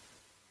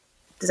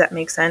 Does that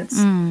make sense?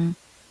 And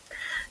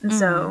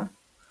so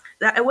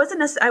that it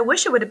wasn't I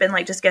wish it would have been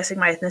like just guessing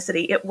my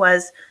ethnicity. It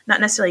was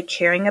not necessarily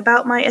caring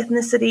about my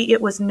ethnicity.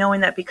 It was knowing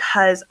that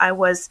because I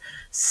was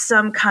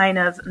some kind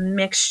of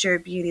mixture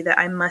beauty that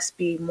I must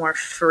be more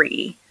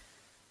free,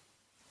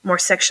 more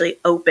sexually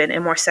open,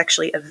 and more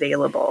sexually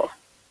available.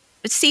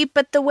 See,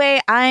 but the way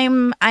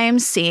I'm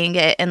seeing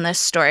it in this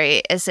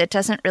story is it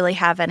doesn't really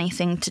have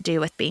anything to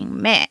do with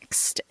being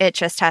mixed. It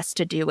just has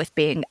to do with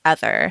being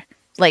other,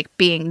 like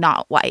being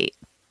not white.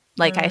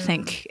 Like, I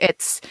think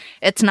it's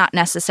not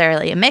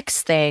necessarily a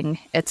mixed thing.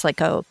 It's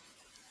like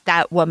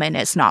that woman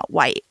is not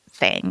white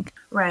thing.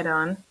 Right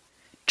on.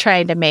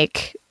 Trying to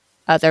make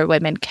other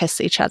women kiss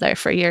each other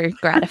for your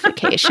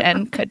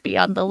gratification could be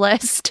on the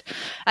list.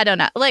 I don't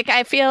know. Like,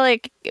 I feel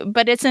like,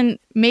 but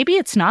maybe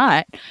it's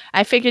not.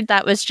 I figured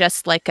that was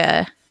just like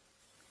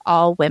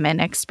all women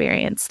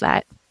experience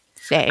that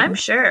thing. I'm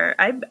sure.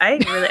 I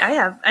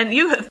have, and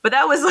you have, but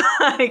that was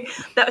like,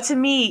 that to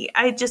me,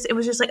 it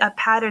was just like a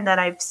pattern that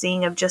I've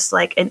seen of just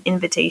like an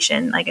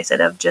invitation, like I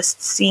said, of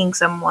just seeing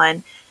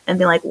someone and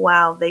being like,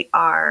 wow, they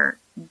are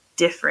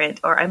different,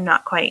 or I'm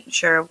not quite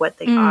sure of what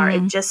they are.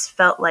 It just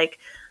felt like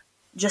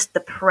just the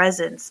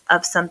presence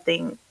of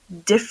something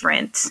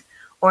different,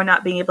 or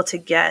not being able to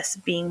guess,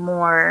 being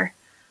more,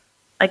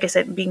 like I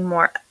said, being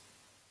more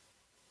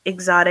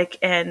exotic,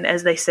 and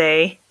as they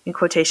say in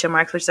quotation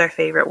marks, which is our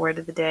favorite word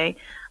of the day,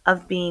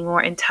 of being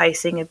more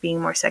enticing and being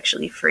more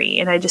sexually free.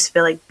 And I just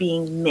feel like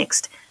being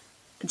mixed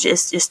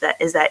just that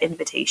is that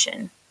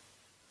invitation.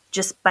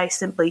 Just by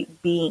simply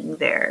being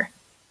there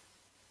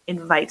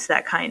invites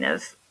that kind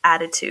of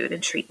attitude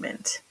and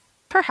treatment.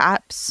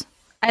 Perhaps.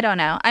 I don't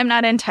know. I'm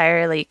not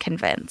entirely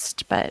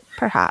convinced, but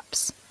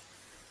perhaps.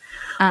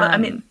 But I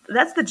mean,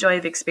 that's the joy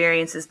of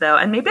experiences, though.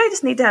 And maybe I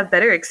just need to have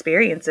better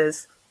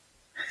experiences.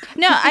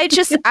 No,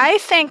 I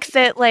think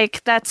that,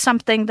 like, that's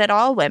something that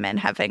all women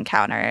have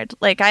encountered.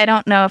 Like, I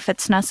don't know if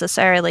it's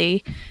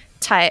necessarily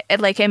tied,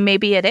 like, and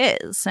maybe it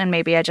is, and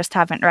maybe I just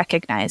haven't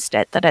recognized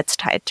it, that it's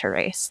tied to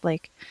race.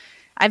 Like,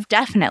 I've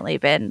definitely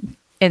been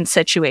in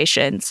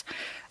situations.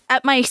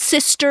 At my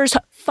sister's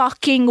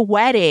fucking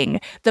wedding,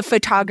 the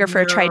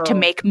photographer tried to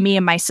make me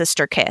and my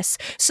sister kiss.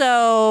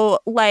 So,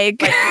 like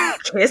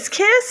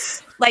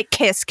kiss? Like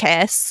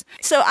kiss.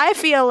 So I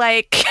feel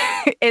like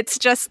it's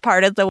just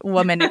part of the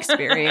woman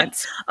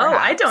experience.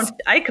 I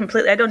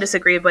don't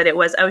disagree, but I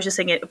was just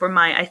saying it for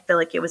I feel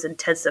like it was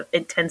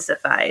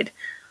intensified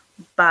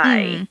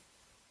by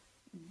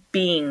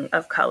being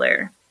of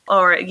color.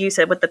 Or you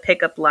said with the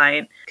pickup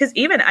line, because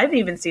I've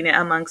even seen it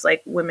amongst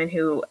like women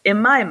who, in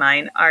my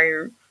mind,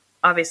 are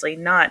obviously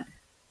not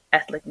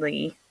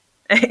ethnically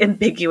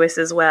ambiguous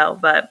as well,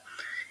 but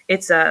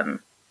it's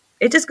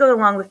it just goes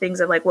along with things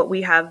of like what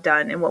we have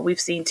done and what we've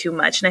seen too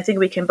much. And I think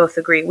we can both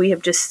agree we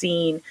have just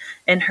seen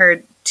and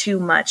heard too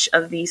much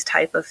of these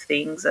type of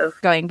things, of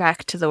going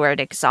back to the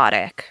word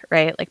exotic,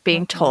 right? Like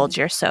being told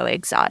you're so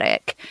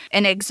exotic.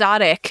 And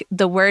exotic,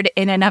 the word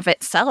in and of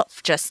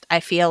itself, just I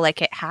feel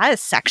like it has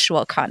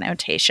sexual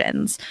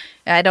connotations.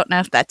 I don't know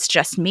if that's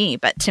just me,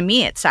 but to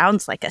me it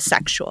sounds like a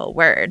sexual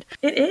word.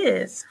 It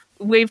is.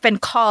 We've been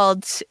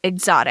called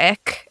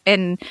exotic,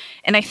 and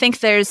I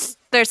think there's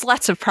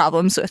lots of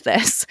problems with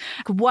this.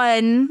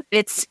 One,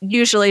 it's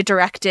usually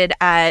directed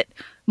at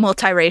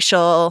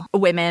multiracial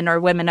women or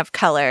women of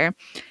color,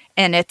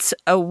 and it's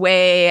a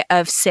way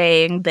of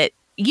saying that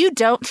you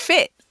don't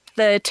fit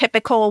the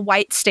typical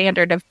white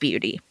standard of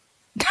beauty.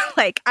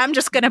 Like, I'm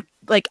just going to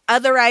like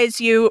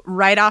otherize you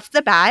right off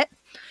the bat.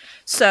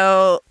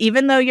 So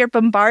even though you're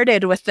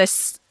bombarded with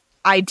this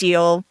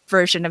ideal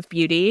version of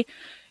beauty,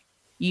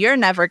 you're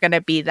never going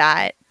to be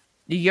that.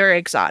 You're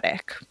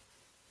exotic,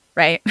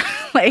 right?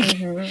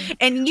 Like,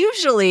 and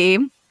usually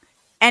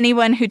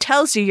anyone who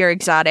tells you you're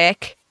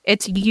exotic,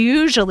 it's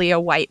usually a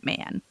white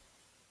man.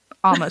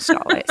 Almost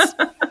always.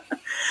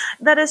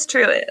 That is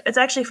true. It's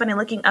actually funny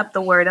looking up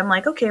the word. I'm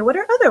like, okay, what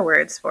are other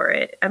words for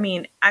it? I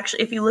mean,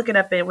 actually, if you look it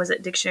up, it was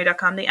at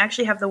dictionary.com, they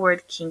actually have the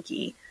word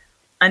kinky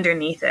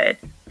underneath it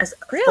as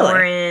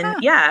foreign. Huh.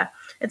 Yeah.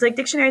 It's like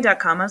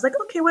dictionary.com. I was like,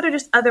 okay, what are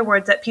just other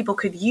words that people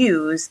could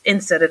use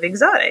instead of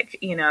exotic,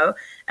 you know?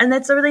 And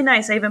that's really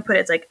nice. I even put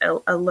it's like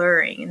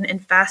alluring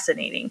and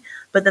fascinating.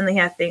 But then they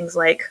have things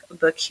like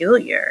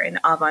peculiar and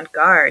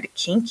avant-garde,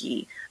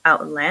 kinky,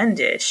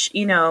 outlandish,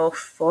 you know,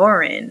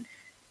 foreign,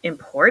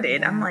 imported.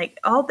 Yeah. I'm like,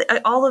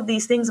 all of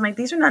these things, I'm like,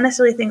 these are not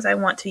necessarily things I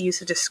want to use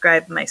to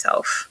describe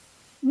myself.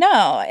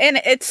 No,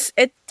 and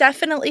it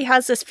definitely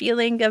has this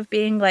feeling of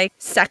being like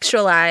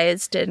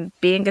sexualized and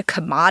being a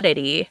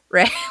commodity,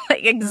 right?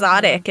 Like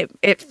exotic.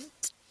 It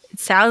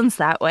sounds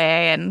that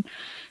way, and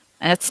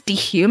it's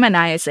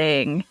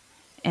dehumanizing.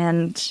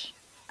 And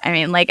I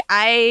mean, like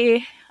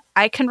I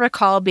can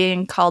recall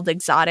being called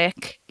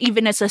exotic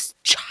even as a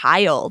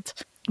child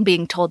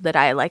being told that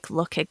I like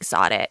look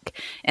exotic.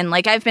 And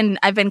like I've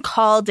been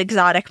called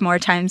exotic more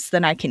times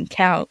than I can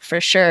count,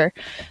 for sure.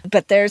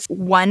 But there's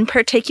one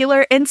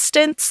particular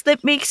instance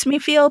that makes me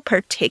feel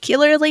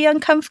particularly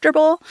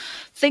uncomfortable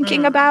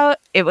thinking about.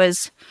 It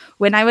was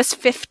when I was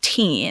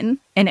 15,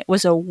 and it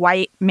was a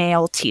white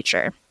male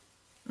teacher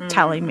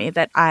telling me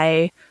that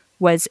I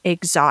was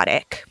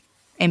exotic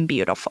and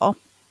beautiful.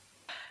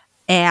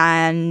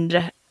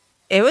 And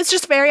it was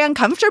just very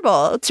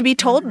uncomfortable to be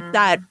told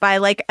that by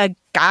like a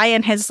guy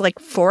in his like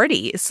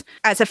 40s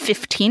as a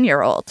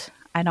 15-year-old.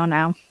 I don't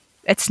know.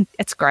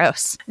 It's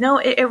gross. No,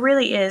 it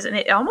really is. And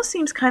it almost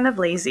seems kind of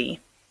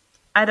lazy.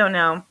 I don't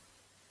know.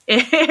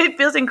 It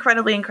feels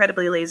incredibly,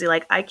 incredibly lazy.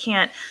 Like, I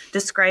can't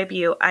describe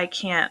you. I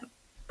can't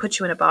put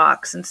you in a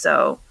box. And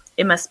so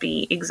it must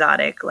be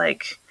exotic.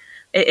 Like,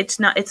 it's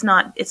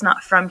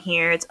not from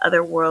here. It's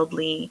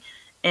otherworldly.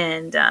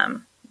 And,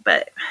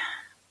 but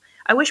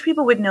I wish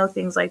people would know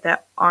things like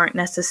that aren't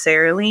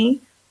necessarily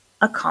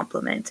a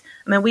compliment.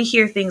 I mean, we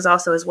hear things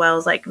also as well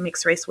as like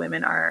mixed race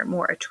women are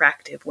more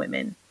attractive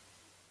women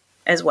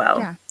as well.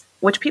 Yeah.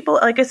 Which people,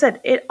 like I said,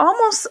 it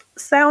almost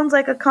sounds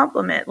like a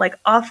compliment, like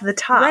off the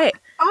top. Right.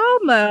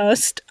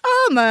 Almost.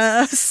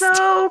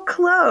 So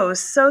close.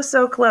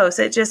 So close.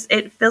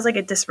 It feels like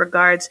it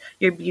disregards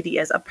your beauty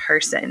as a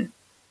person.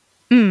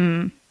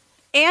 And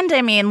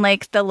I mean,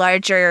 like the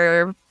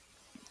larger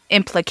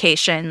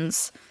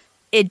implications,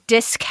 it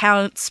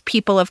discounts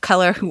people of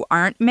color who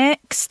aren't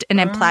mixed and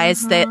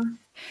implies that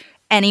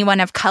anyone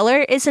of color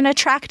isn't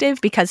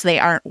attractive because they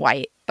aren't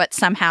white. But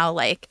somehow,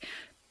 like,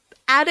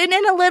 adding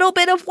in a little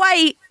bit of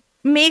white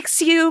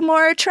makes you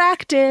more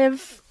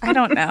attractive. I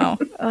don't know.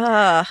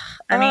 I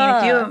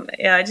mean,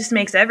 it just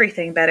makes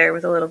everything better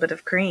with a little bit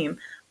of cream.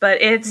 But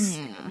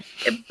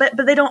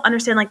but they don't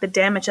understand like the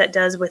damage that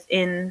does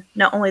within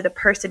not only the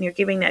person you're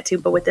giving that to,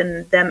 but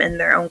within them and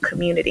their own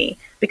community.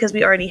 Because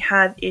we already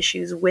have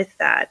issues with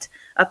that,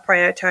 of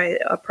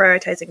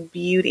prioritizing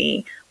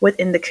beauty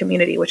within the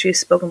community, which we've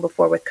spoken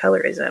before with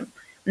colorism.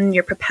 And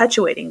you're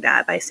perpetuating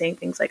that by saying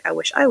things like, I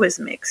wish I was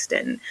mixed.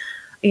 And,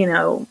 you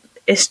know,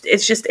 it's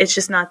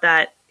just not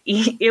that.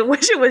 I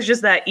wish it was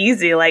just that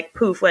easy, like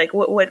poof, like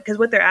what, because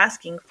what they're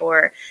asking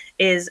for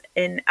is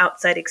an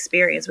outside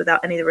experience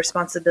without any of the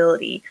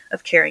responsibility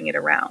of carrying it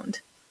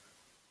around.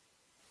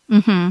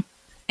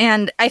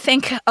 And I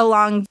think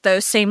along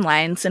those same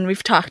lines, and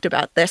we've talked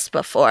about this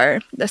before,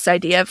 this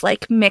idea of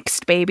like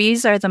mixed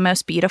babies are the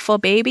most beautiful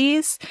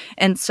babies.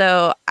 And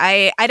so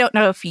I don't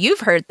know if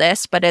you've heard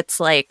this, but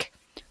it's like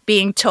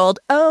being told,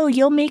 oh,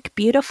 you'll make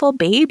beautiful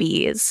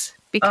babies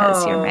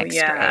because you're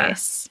mixed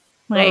race.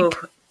 Like,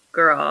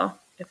 girl,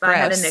 if gross. I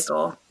had a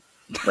nickel,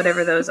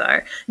 whatever those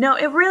are. No,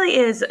 it really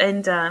is.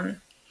 And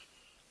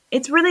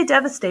it's really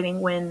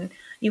devastating when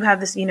you have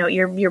this, you know,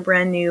 your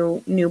brand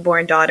new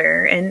newborn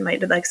daughter. And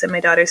like I said, my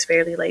daughter's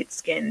fairly light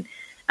skinned.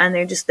 And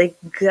they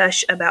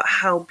gush about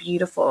how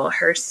beautiful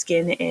her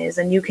skin is.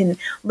 And you can,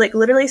 like,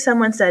 literally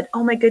someone said,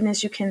 oh my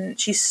goodness,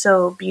 she's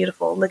so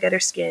beautiful. Look at her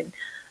skin.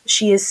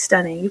 She is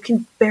stunning. You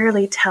can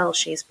barely tell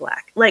she's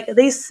black. Like,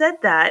 they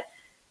said that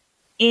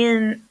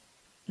in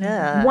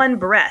one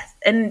breath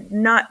and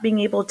not being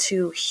able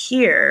to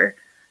hear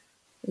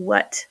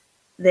what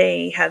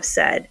they have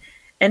said.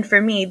 And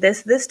for me,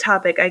 this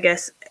topic, I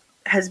guess,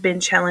 has been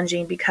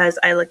challenging because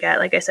I look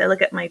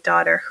at my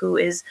daughter, who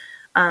is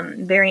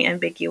very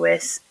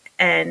ambiguous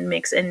and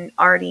mixed, and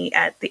already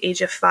at the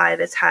age of 5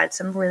 has had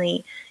some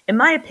really, in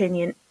my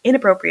opinion,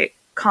 inappropriate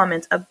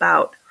comments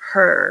about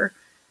her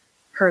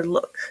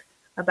look,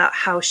 about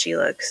how she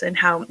looks and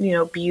how, you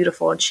know,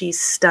 beautiful, and she's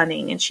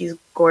stunning and she's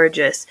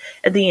gorgeous.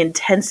 And the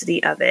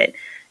intensity of it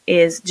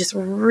is just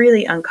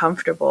really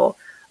uncomfortable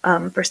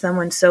for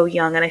someone so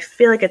young. And I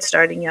feel like it's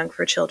starting young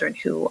for children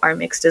who are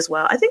mixed as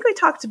well. I think we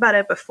talked about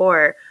it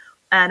before.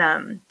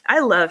 And I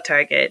love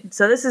Target,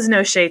 so this is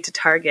no shade to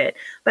Target.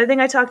 But I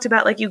think I talked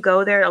about, like, you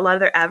go there, a lot of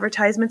their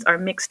advertisements are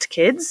mixed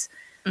kids.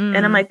 And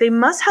I'm like, they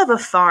must have a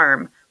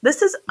farm.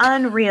 This is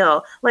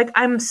unreal. Like,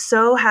 I'm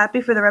so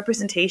happy for the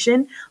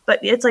representation, but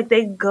it's like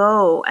they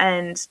go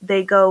and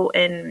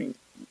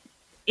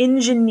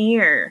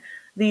engineer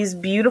these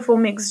beautiful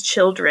mixed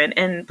children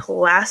and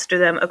plaster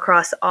them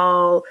across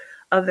all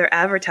of their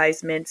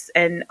advertisements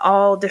and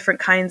all different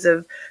kinds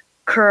of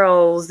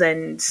curls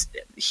and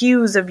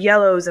hues of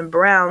yellows and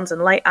browns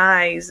and light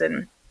eyes.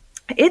 And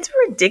it's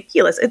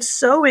ridiculous. It's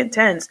so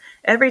intense.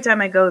 Every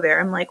time I go there,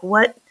 I'm like,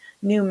 what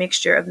new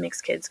mixture of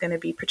mixed kids going to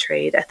be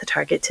portrayed at the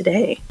Target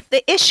today?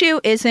 The issue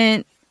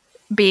isn't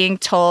being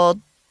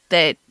told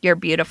that you're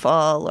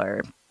beautiful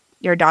or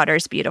your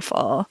daughter's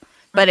beautiful,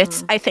 but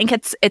I think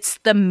it's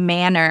the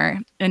manner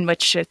in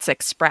which it's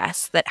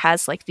expressed that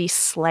has like these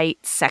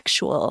slight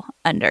sexual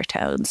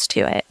undertones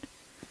to it.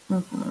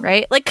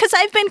 Right? Like, because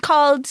I've been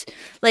called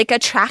like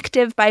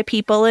attractive by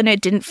people and it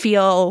didn't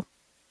feel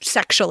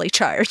sexually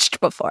charged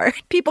before.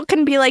 People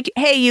can be like,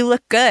 hey, you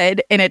look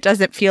good, and it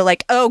doesn't feel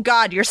like, oh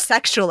God, you're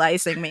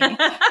sexualizing me.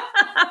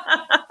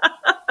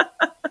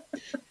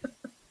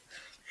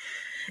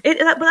 But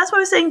that's what I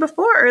was saying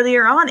before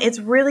earlier on. It's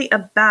really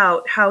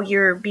about how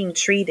you're being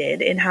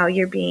treated and how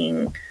you're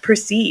being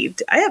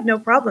perceived. I have no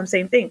problem.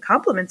 Same thing.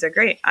 Compliments are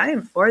great. I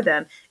am for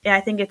them. And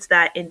I think it's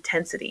that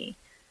intensity.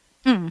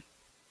 Mm.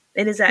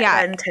 It is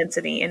that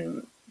intensity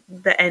and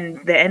the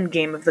end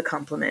game of the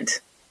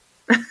compliment.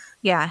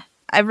 Yeah.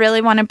 I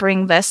really want to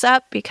bring this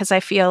up because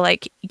I feel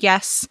like,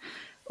 yes,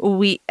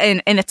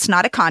 and it's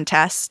not a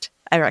contest.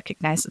 I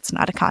recognize it's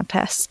not a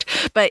contest.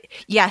 But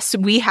yes,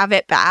 we have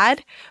it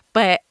bad.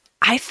 But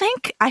I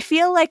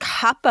feel like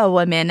Hapa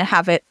women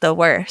have it the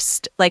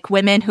worst. Like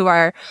women who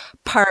are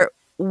part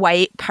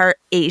white, part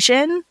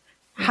Asian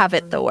have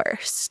it the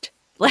worst.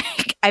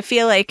 Like, I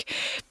feel like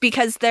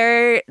because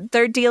they're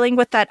dealing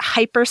with that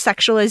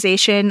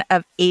hypersexualization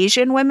of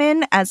Asian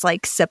women as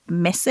like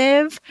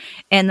submissive,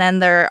 and then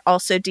they're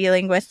also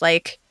dealing with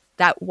like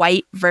that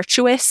white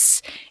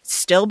virtuous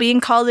still being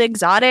called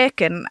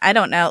exotic, and I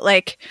don't know.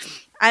 Like,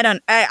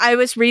 I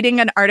was reading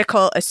an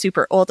article, a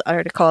super old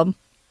article,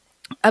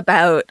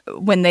 about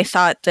when they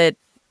thought that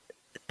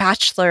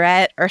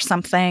Bachelorette or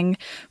something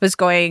was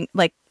going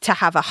like to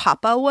have a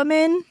Hapa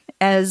woman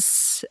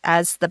as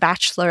the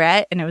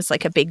Bachelorette, and it was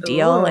like a big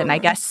deal. Ooh. And I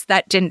guess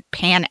that didn't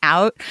pan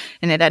out,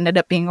 and it ended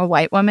up being a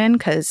white woman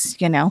because,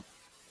 you know,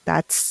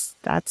 that's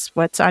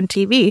what's on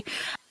TV.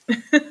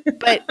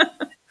 But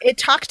it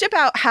talked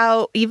about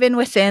how even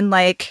within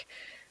like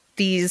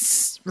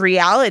these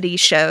reality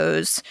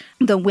shows,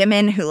 the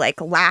women who like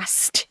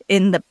last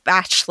in The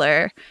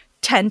Bachelor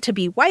tend to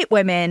be white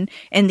women,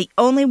 and the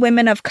only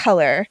women of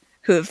color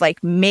who have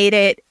like made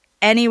it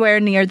anywhere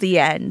near the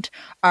end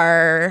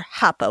are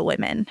Hapa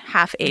women,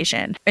 half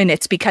Asian. And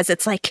it's because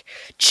it's like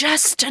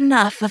just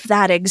enough of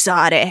that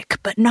exotic,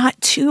 but not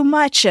too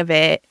much of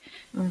it.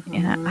 Mm-hmm.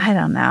 Yeah, I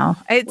don't know.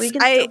 We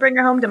can still bring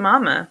her home to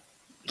mama.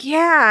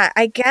 Yeah,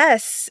 I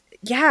guess.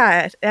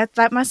 Yeah,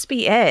 that must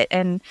be it.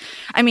 And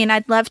I mean,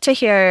 I'd love to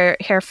hear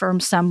from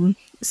some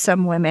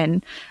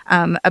women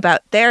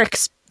about their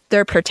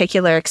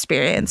particular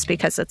experience,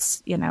 because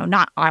it's, you know,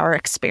 not our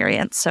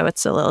experience, so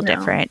it's a little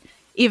different.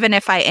 Even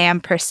if I am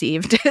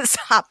perceived as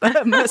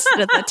Hapa most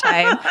of the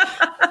time.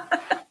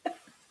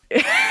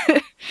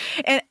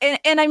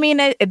 and I mean,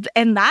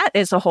 and that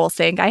is a whole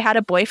thing. I had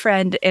a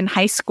boyfriend in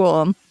high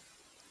school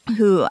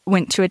who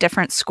went to a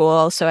different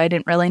school, so I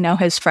didn't really know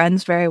his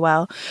friends very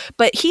well.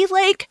 But he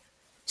like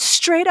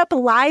straight up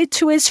lied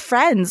to his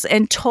friends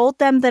and told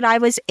them that I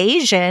was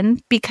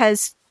Asian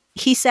because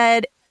he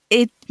said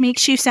it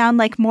makes you sound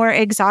like more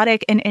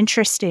exotic and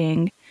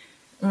interesting.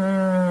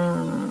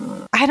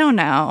 I don't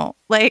know.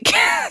 Like,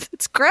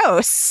 it's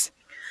gross.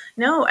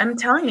 No, I'm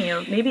telling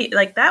you, maybe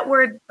like that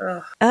word.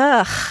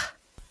 Ugh.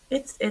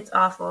 It's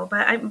awful.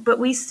 But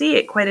we see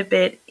it quite a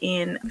bit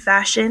in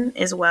fashion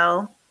as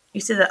well.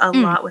 You see that a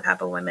lot with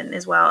Hapa women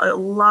as well.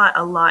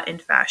 A lot in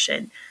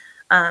fashion.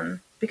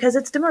 Because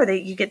it's demure.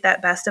 You get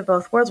that best of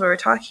both worlds where we're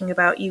talking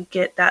about. You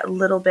get that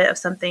little bit of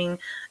something,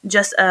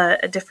 just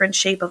a different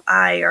shape of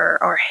eye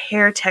or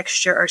hair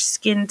texture or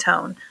skin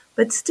tone,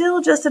 but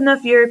still just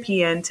enough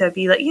European to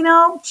be like, you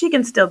know, she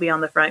can still be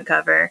on the front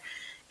cover.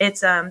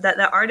 It's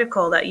that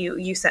article that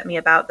you sent me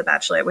about The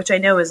Bachelor, which I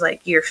know is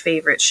like your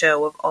favorite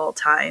show of all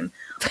time.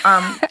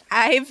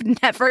 I've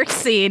never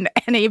seen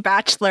any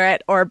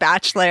Bachelorette or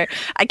Bachelor.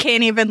 I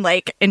can't even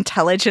like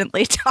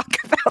intelligently talk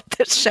about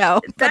the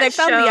show, but I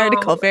found the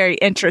article very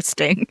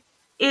interesting.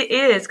 It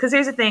is, because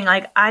here's the thing,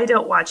 like I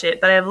don't watch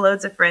it, but I have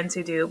loads of friends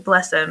who do.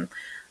 Bless them.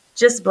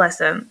 Just bless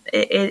them.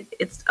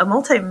 It's a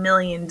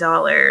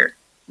multi-million-dollar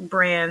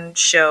brand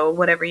show,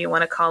 whatever you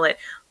want to call it.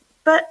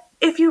 But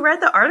if you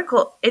read the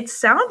article, it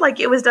sounded like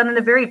it was done in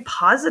a very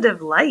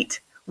positive light,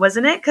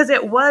 wasn't it? Because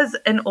it was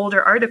an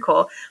older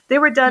article. They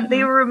were done.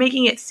 They were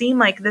making it seem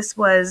like this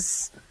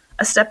was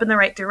a step in the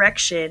right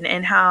direction,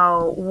 and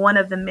how one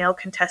of the male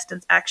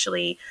contestants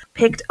actually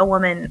picked a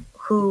woman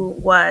who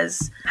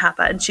was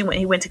Hapa, and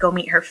he went to go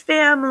meet her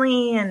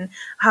family, and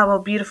how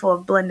a beautiful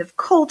blend of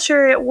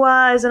culture it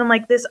was. And I'm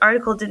like, this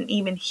article didn't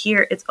even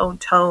hear its own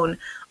tone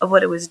of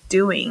what it was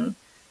doing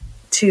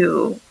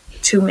to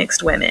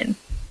mixed women.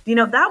 You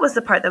know, that was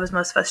the part that was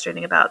most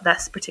frustrating about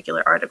this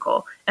particular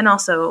article, and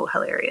also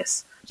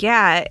hilarious.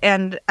 Yeah,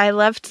 and I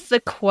loved the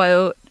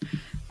quote,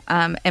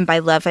 and by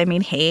love I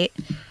mean hate,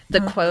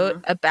 the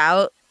quote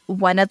about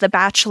one of the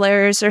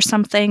bachelors or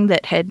something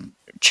that had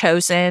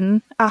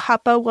chosen a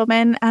Hapa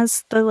woman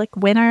as the like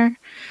winner,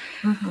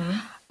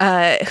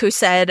 who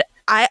said,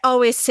 "I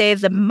always say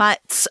the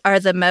mutts are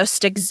the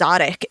most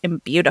exotic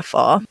and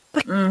beautiful."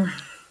 Like,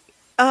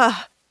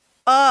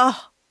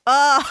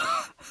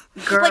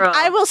 Girl. Like,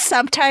 I will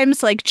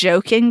sometimes like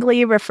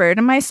jokingly refer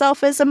to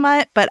myself as a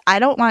mutt, but I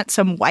don't want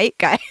some white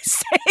guy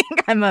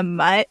saying I'm a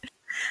mutt.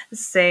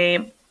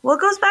 Same. Well,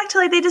 it goes back to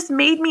like they just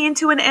made me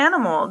into an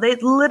animal. They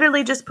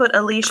literally just put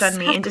a leash on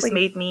me and just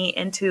made me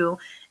into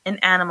an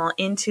animal,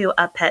 into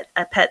a pet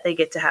they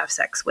get to have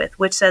sex with,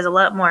 which says a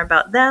lot more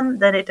about them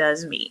than it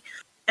does me.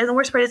 And the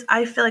worst part is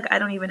I feel like I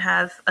don't even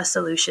have a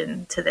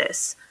solution to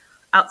this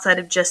outside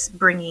of just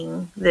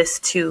bringing this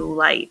to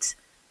light.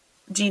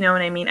 Do you know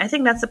what I mean? I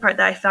think that's the part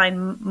that I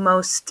find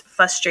most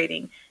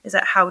frustrating, is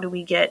that how do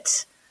we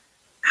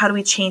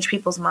change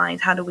people's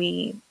minds? How do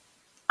we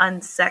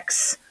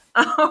unsex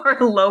or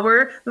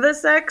lower the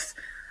sex?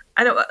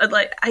 I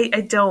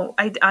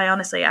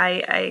honestly,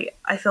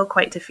 I feel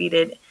quite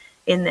defeated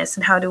in this.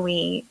 And how do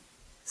we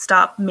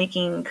stop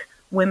making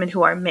women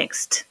who are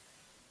mixed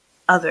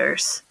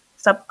others?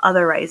 Stop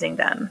otherizing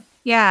them.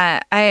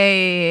 Yeah,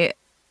 I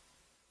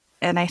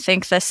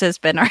think this has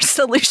been our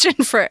solution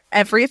for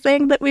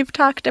everything that we've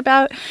talked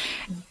about,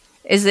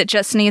 is it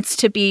just needs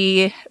to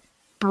be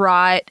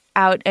brought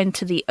out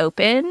into the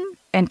open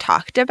and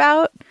talked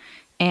about,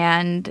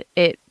 and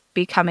it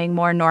becoming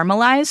more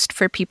normalized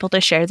for people to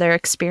share their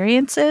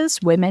experiences,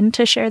 women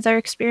to share their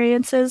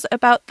experiences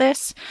about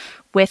this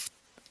with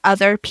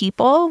other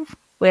people,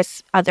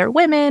 with other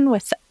women,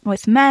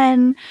 with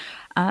men,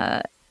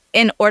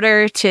 in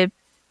order to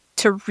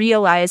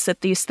realize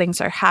that these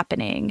things are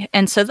happening.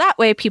 And so that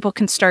way people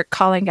can start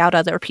calling out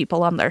other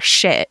people on their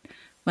shit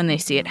when they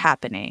see it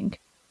happening,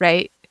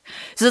 right?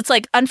 So it's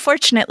like,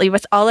 unfortunately,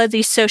 with all of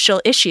these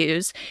social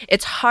issues,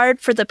 it's hard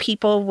for the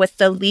people with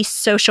the least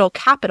social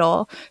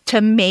capital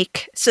to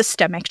make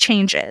systemic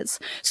changes.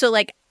 So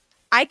like,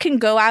 I can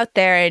go out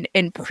there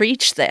and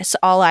preach this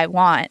all I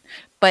want,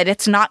 but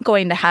it's not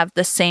going to have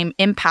the same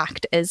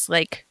impact as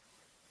like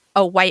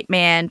a white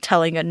man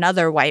telling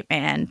another white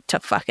man to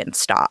fucking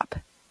stop.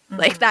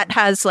 Like, that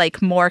has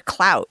like more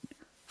clout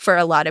for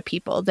a lot of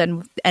people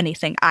than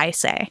anything I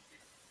say.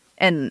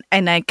 And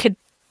I could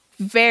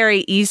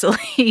very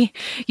easily,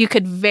 you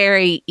could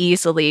very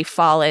easily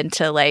fall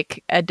into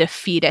like a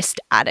defeatist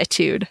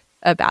attitude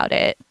about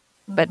it.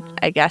 But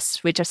I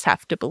guess we just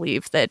have to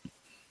believe that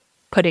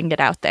putting it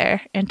out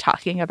there and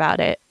talking about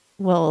it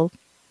will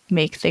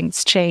make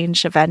things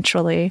change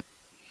eventually.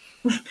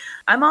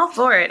 I'm all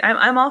for it.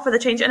 I'm all for the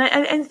change. And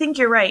I think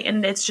you're right.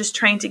 And it's just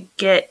trying to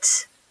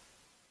get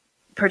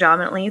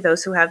predominantly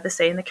those who have the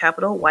say in the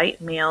capital,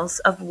 white males,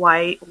 of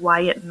why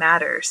it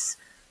matters.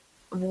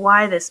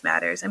 Why this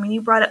matters. I mean,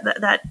 you brought up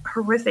that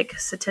horrific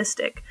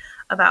statistic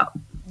about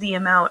the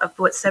amount of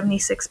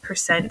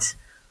 76%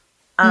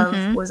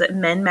 of was it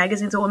Men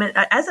magazines of women.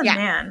 As a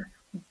man,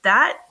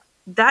 that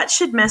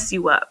should mess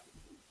you up.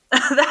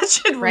 That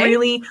should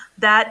really,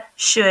 that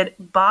should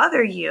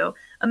bother you.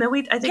 I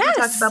mean, I think we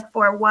talked about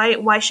before,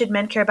 why should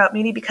men care about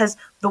beauty? Because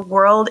the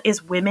world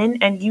is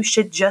women and you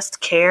should just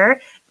care.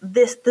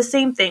 The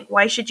same thing.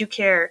 Why should you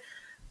care?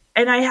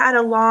 And I had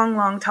a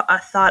long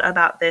thought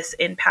about this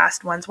in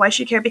past ones. Why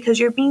should you care? Because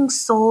you're being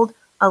sold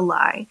a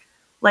lie.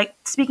 Like,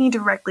 speaking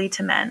directly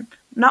to men.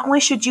 Not only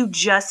should you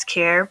just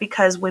care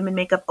because women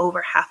make up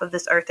over half of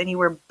this earth and you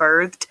were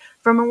birthed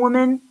from a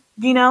woman,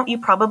 you know, you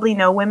probably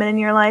know women in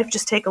your life.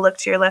 Just take a look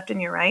to your left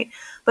and your right.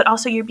 But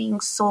also you're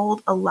being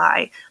sold a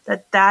lie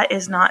that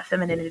is not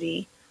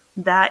femininity.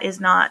 That is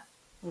not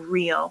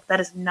real. That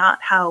is not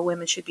how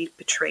women should be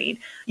portrayed.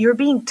 You're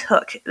being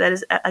took. That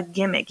is a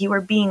gimmick. You are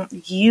being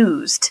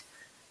used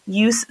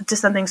to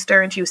something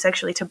stirring to you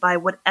sexually to buy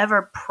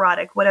whatever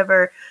product,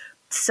 whatever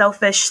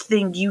selfish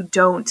thing you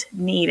don't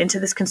need, into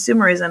this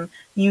consumerism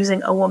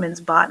using a woman's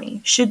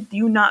body. Should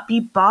you not be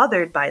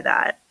bothered by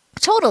that?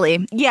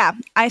 Totally. Yeah.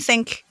 I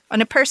think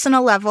on a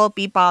personal level,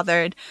 be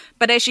bothered.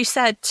 But as you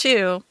said,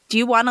 too, do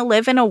you want to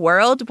live in a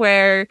world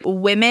where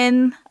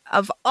women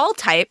of all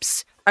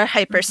types are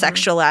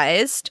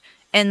hypersexualized,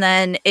 and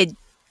then it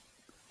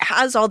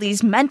has all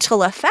these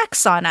mental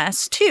effects on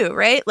us too,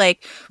 right?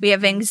 Like, we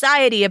have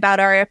anxiety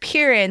about our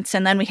appearance,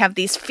 and then we have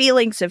these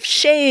feelings of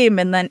shame,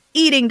 and then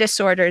eating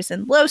disorders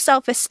and low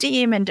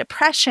self-esteem and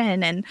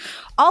depression, and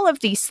all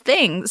of these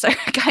things are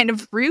kind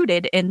of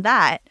rooted in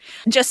that.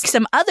 Just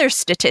some other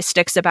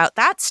statistics about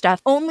that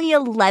stuff. Only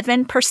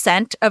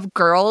 11% of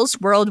girls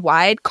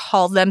worldwide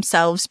call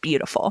themselves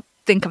beautiful,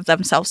 think of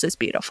themselves as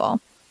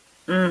beautiful.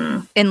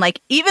 And like,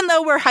 even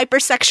though we're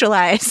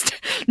hypersexualized,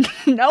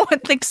 no one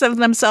thinks of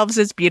themselves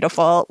as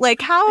beautiful.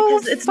 Like, how?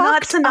 Because it's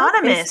not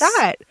synonymous. Is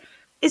that?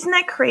 Isn't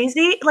that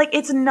crazy? Like,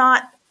 it's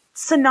not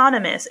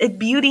synonymous.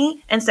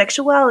 Beauty and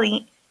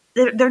sexuality,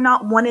 they're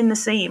not one and the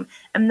same.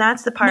 And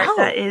that's the part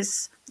that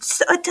is,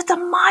 it's a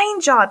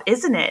mind job,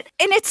 isn't it?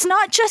 And it's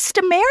not just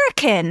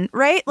American,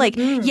 right? Like,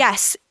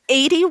 yes,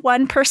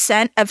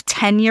 81% of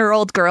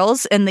 10-year-old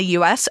girls in the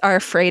US are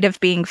afraid of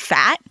being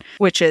fat,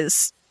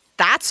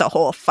 that's a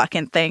whole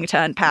fucking thing to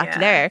unpack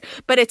there.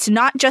 But it's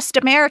not just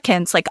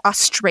Americans. Like,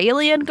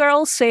 Australian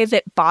girls say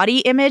that body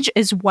image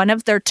is one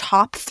of their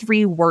top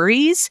 3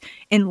 worries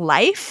in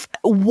life.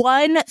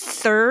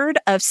 1/3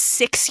 of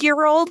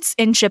 6-year-olds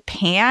in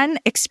Japan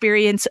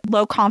experience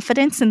low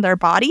confidence in their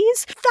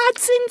bodies.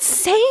 That's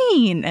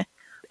insane.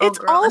 It's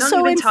also I don't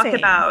even insane. Talk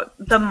about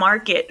the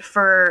market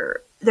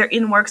for, they're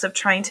in works of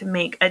trying to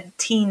make a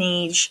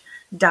teenage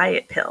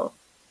diet pill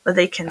that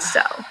they can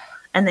sell.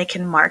 And they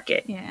can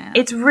market. Yeah.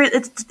 It's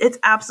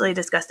absolutely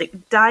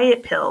disgusting.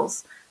 Diet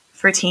pills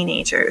for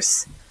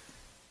teenagers.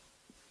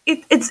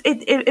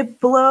 It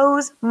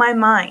blows my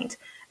mind.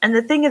 And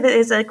the thing of it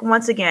is, like,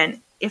 once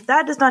again, if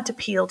that does not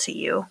appeal to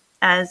you,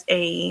 as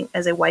a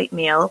white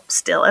male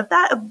still. If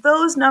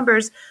those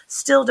numbers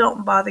still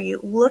don't bother you,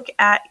 look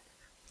at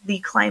the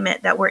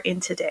climate that we're in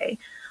today.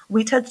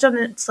 We touched on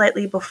it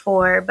slightly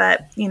before,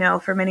 but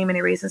for many,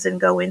 many reasons didn't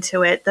go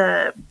into it.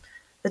 The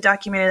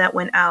documentary that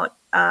went out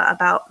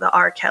about the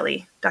R.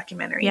 Kelly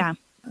documentary. Yeah.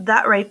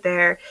 That right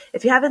there.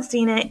 If you haven't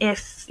seen it,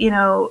 if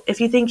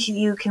you think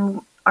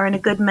you are in a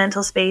good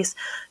mental space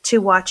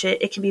to watch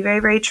it, it can be very,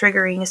 very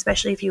triggering,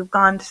 especially if you've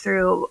gone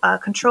through a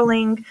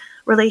controlling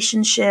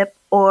relationship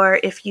or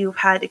if you've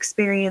had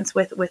experience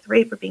with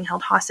rape or being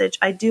held hostage.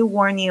 I do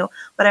warn you,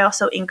 but I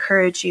also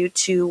encourage you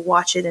to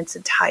watch it in its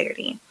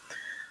entirety.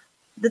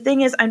 The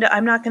thing is,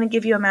 I'm not going to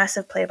give you a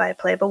massive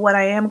play-by-play, but what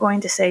I am going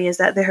to say is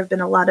that there have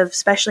been a lot of,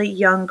 especially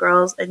young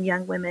girls and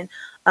young women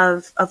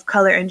of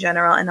color in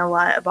general, and a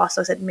lot, I've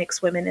also said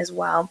mixed women as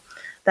well,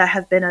 that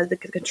have been under the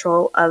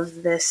control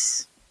of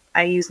this.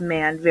 I use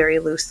man very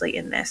loosely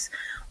in this.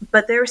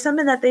 But there was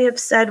something that they have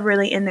said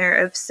really in there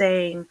of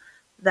saying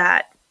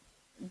that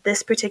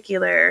this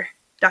particular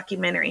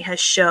documentary has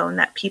shown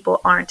that people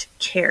aren't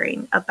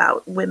caring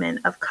about women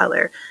of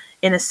color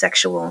in a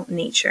sexual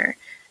nature,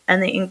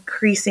 and the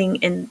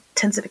increasing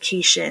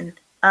intensification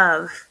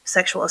of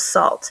sexual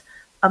assault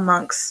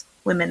amongst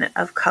women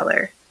of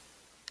color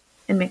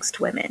and mixed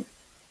women.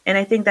 And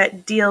I think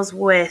that deals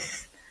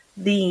with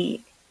the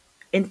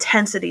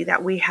intensity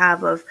that we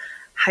have of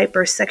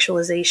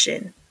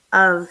hypersexualization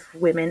of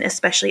women,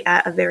 especially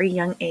at a very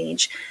young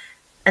age.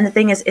 And the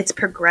thing is, it's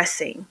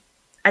progressing.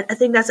 I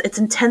think it's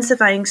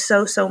intensifying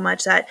so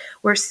much that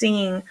we're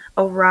seeing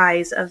a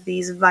rise of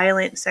these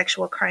violent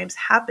sexual crimes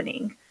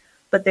happening,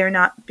 but they're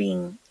not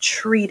being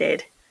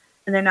treated,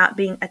 and they're not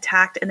being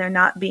attacked, and they're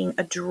not being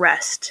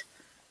addressed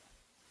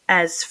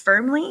as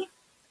firmly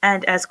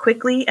and as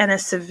quickly and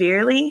as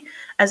severely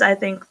as I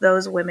think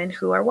those women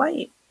who are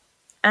white.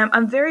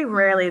 I'm very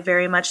rarely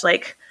very much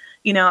like,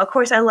 of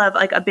course I love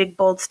like a big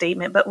bold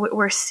statement, but what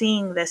we're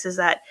seeing this is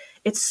that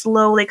it's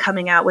slowly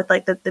coming out with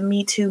like the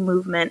Me Too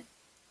movement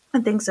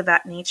and things of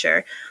that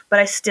nature. But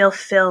I still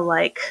feel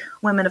like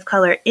women of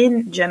color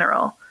in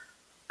general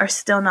are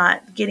still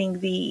not getting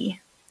the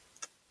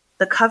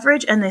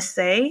coverage and the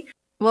say.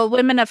 Well,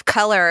 women of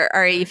color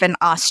are even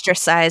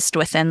ostracized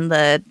within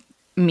the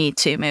Me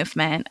Too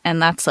movement, and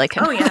that's like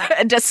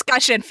a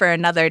discussion for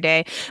another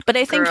day. But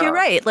I think you're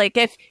right. Like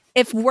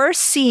if we're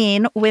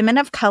seeing women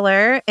of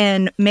color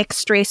and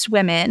mixed race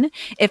women,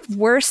 if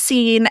we're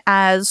seen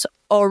as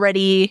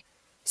already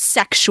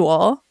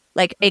sexual,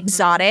 like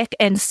exotic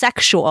and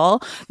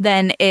sexual,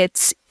 then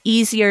it's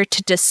easier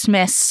to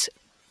dismiss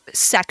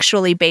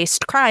sexually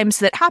based crimes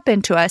that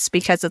happen to us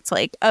because it's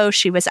like, oh,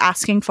 she was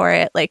asking for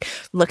it, like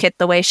look at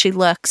the way she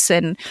looks,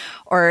 and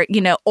or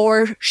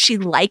she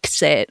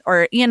likes it,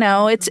 or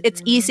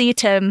it's easy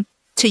to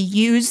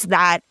use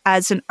that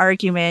as an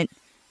argument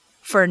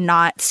for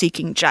not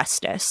seeking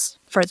justice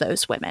for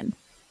those women.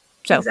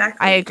 So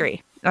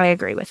exactly. I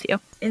agree with you.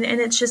 And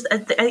it's just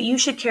you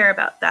should care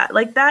about that.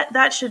 Like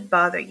that should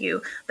bother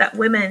you, that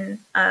women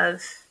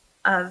of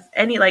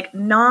any like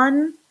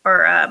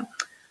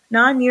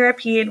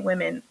non-European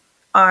women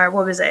are,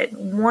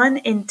 1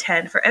 in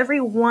 10 for every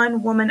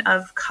one woman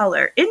of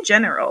color in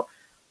general,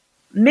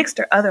 mixed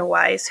or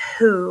otherwise,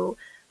 who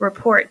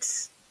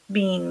reports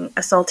being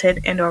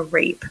assaulted and or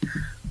rape.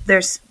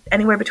 There's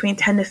anywhere between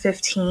 10 to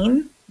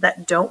 15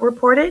 that don't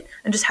report it,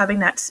 and just having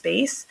that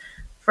space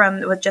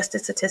with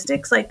justice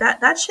statistics like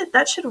that should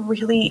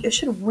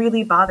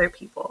really bother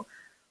people.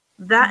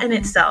 That in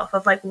itself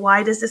of like,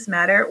 why does this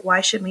matter? Why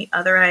should we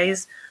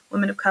otherize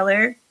women of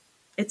color?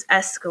 It's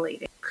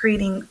escalating,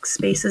 creating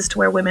spaces to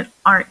where women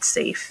aren't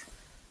safe.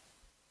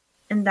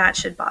 And that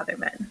should bother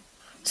men.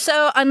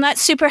 So on that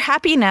super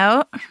happy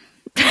note,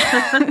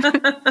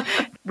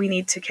 we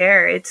need to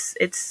care. It's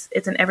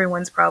an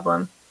everyone's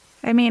problem.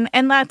 I mean,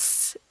 and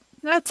that's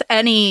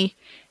any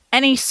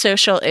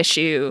social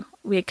issue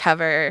we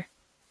cover.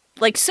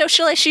 Like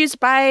social issues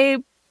by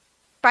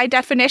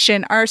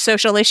definition are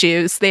social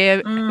issues.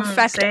 They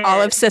affect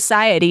all of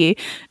society,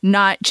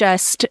 not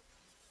just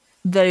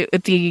the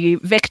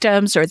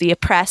victims or the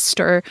oppressed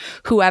or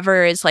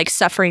whoever is like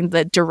suffering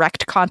the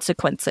direct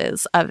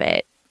consequences of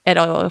it.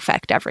 It'll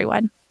affect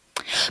everyone.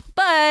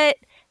 But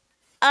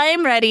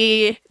I'm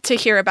ready to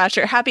hear about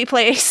your happy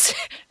place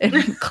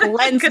and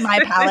cleanse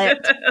my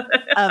palate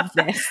of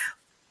this.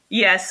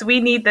 Yes, we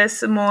need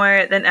this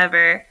more than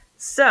ever.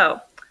 So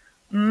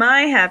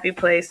my happy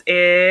place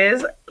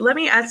is, let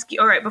me ask you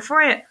a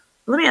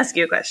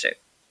question.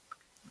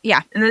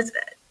 Yeah. And this,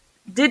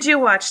 did you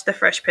watch The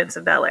Fresh Prince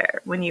of Bel-Air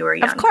when you were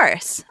young? Of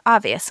course,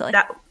 obviously.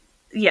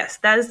 Yes,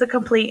 that is the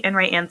complete and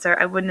right answer.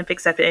 I wouldn't have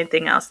accepted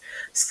anything else.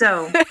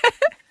 So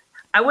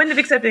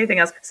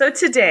So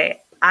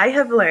today I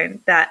have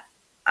learned that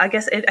I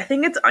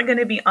think it's going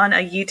to be on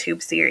a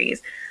YouTube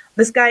series.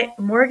 This guy,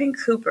 Morgan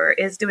Cooper,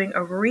 is doing a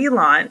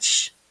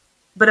relaunch,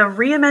 but a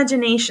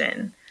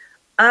reimagination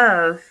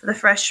of The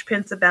Fresh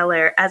Prince of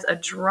Bel-Air as a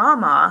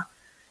drama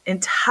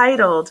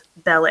entitled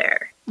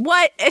Bel-Air.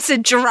 What? It's a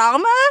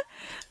drama?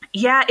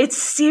 Yeah, it's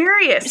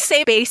serious.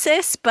 Same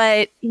basis,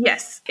 but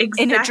Yes,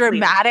 exactly. in a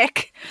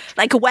dramatic,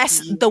 like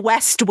the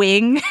West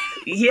Wing.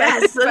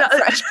 Yes.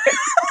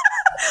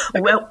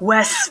 Well,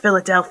 West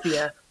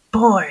Philadelphia,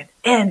 born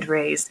and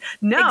raised.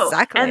 No,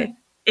 Exactly.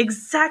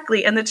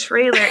 Exactly. And the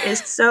trailer is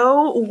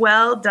so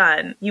well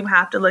done. You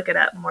have to look it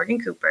up.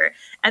 Morgan Cooper.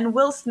 And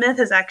Will Smith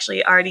has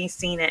actually already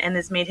seen it and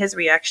has made his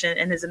reaction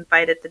and has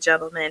invited the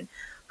gentleman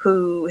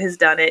who has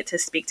done it to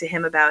speak to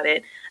him about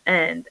it.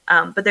 And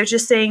but they're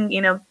just saying,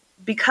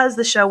 because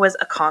the show was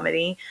a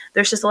comedy,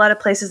 there's just a lot of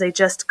places they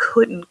just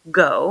couldn't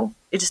go.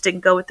 It just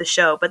didn't go with the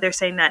show. But they're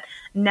saying that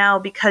now,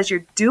 because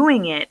you're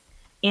doing it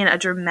in a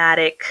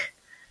dramatic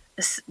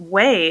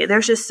way,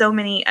 there's just so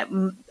many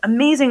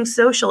amazing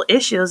social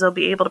issues they'll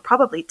be able to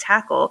probably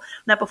tackle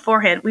that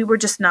beforehand we were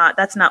just not.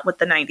 That's not what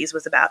the 90s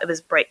was about. It was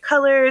bright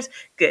colors,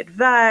 good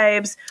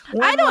vibes,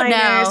 I don't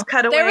know.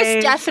 cutaways. There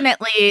was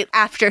definitely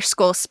after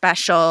school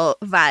special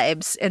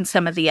vibes in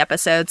some of the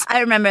episodes.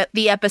 I remember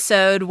the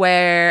episode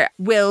where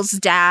Will's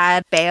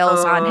dad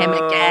bails on him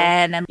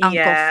again and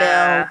Uncle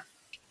Phil.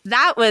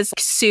 That was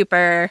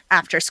super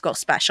after school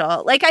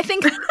special. Like, I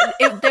think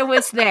there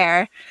was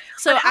there.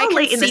 So I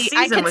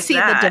could see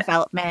the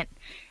development.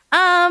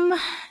 I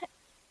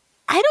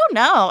don't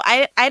know.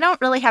 I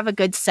don't really have a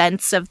good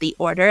sense of the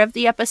order of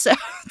the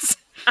episodes.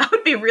 I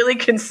would be really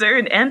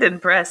concerned and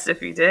impressed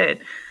if you did.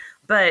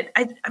 But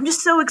I'm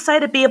just so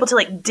excited to be able to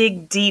like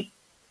dig deep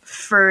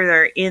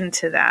further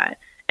into that.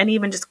 And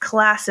even just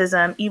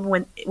classism,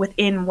 even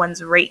within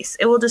one's race.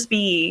 It will just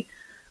be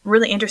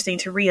really interesting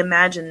to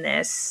reimagine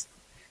this.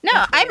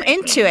 No, I'm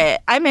into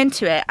it.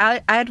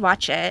 I'd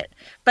watch it.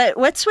 But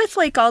what's with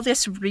like all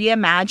this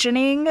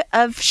reimagining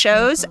of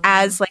shows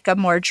as like a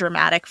more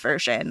dramatic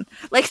version?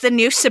 Like the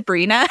new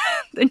Sabrina,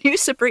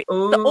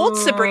 the old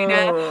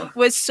Sabrina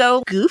was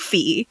so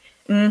goofy.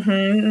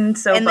 Mm-hmm.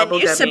 So and the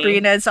new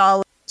Sabrina's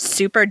all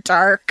super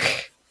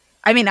dark.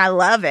 I mean, I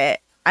love it.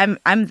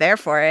 I'm there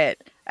for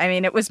it. I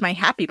mean, it was my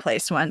happy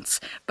place once,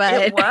 but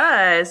it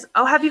was.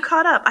 Oh, have you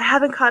caught up? I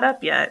haven't caught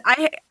up yet.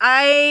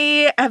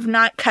 I have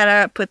not caught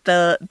up with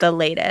the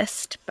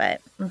latest,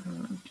 but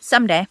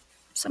someday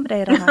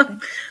it'll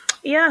happen.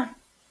 Yeah,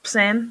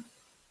 same.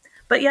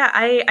 But yeah,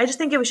 I just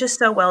think it was just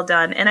so well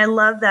done, and I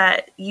love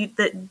that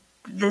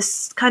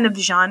this kind of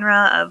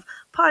genre of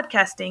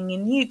podcasting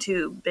and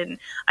YouTube, and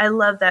I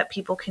love that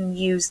people can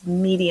use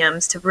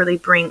mediums to really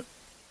bring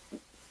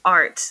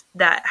art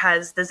that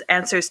has those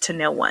answers to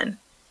no one.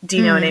 Do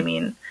you know what I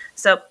mean?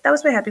 So that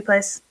was my happy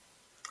place.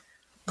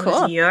 Cool.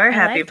 What was your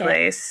happy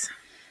place?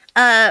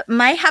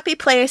 My happy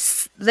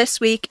place this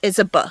week is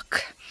a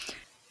book.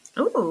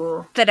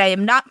 Ooh. That I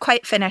am not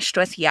quite finished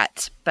with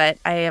yet, but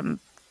I am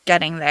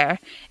getting there.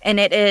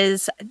 And it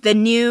is the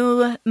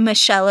new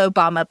Michelle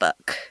Obama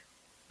book,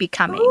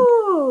 Becoming.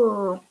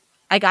 Ooh.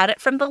 I got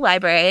it from the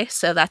library,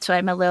 so that's why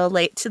I'm a little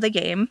late to the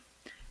game.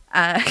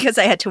 Because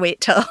I had to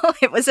wait till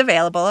it was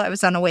available. I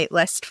was on a wait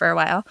list for a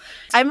while.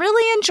 I'm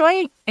really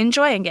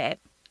enjoying it.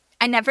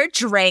 I never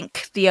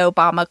drank the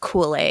Obama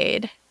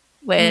Kool-Aid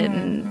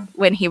when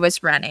he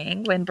was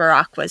running, when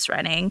Barack was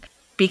running,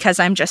 because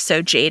I'm just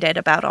so jaded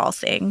about all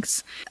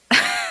things.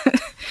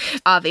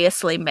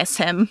 Obviously miss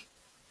him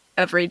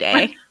every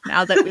day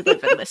now that we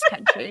live in this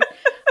country.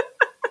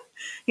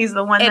 He's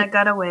the one that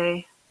got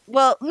away.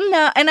 Well,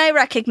 no, and I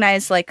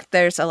recognize, like,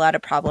 there's a lot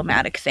of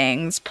problematic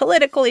things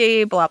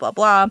politically, blah, blah,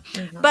 blah.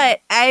 Mm-hmm. But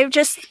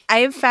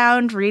I've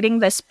found reading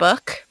this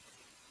book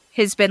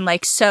has been,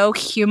 like, so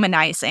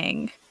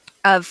humanizing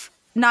of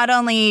not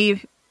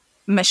only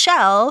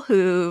Michelle,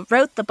 who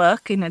wrote the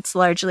book, and it's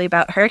largely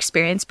about her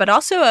experience, but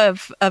also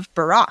of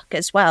Barack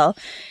as well.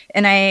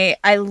 And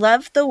I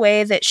love the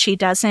way that she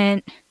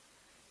doesn't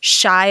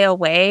shy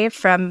away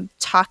from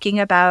talking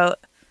about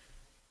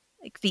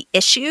like the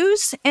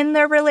issues in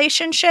their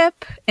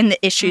relationship and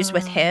the issues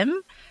with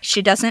him.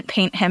 She doesn't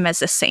paint him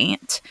as a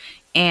saint,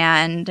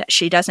 and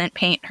she doesn't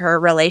paint her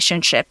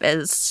relationship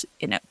as,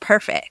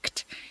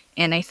 perfect.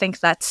 And I think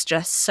that's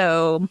just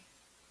so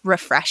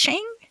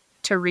refreshing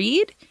to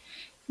read.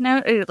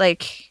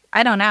 Like,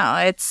 I don't know.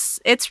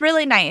 It's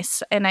really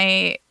nice, and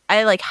I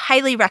like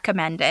highly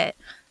recommend it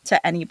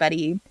to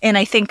anybody. And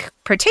I think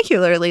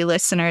particularly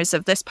listeners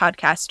of this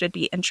podcast would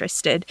be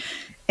interested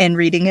in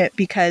reading it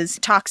because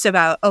it talks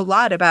about a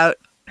lot about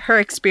her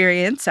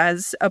experience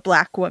as a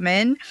Black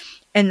woman,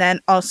 and then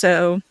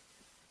also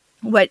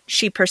what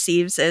she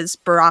perceives as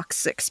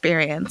Barack's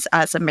experience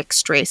as a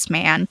mixed race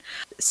man.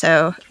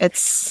 So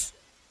it's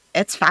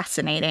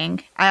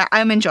fascinating.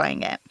 I'm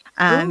enjoying it.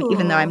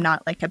 Even though I'm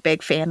not like a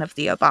big fan of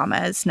the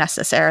Obamas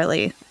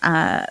necessarily.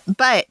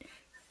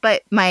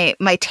 But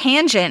my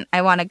tangent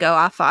I want to go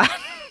off on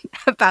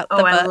about the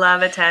book. I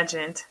love a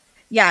tangent.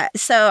 Yeah,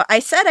 so I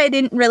said I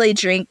didn't really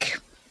drink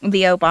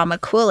the Obama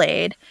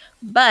Kool-Aid,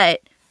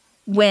 but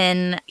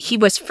when he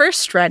was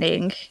first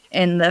running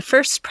in the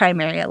first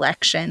primary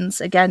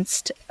elections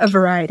against a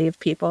variety of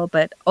people,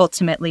 but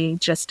ultimately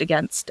just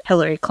against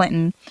Hillary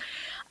Clinton,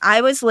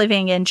 I was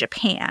living in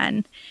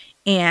Japan,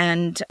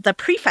 and the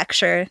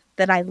prefecture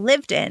that I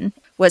lived in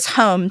was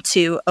home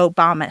to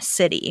Obama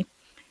City.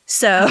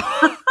 So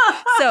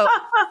so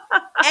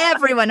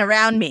everyone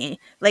around me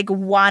like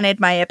wanted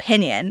my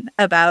opinion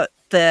about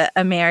the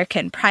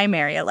American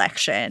primary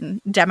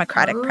election,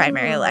 Democratic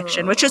primary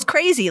election, which was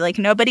crazy. Like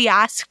nobody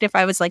asked if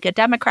I was like a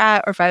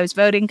Democrat or if I was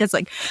voting, because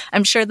like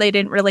I'm sure they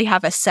didn't really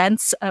have a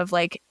sense of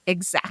like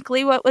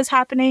exactly what was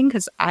happening,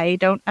 because I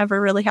don't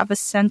ever really have a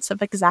sense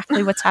of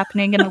exactly what's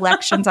happening in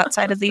elections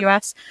outside of the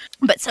US.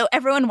 But so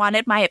everyone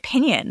wanted my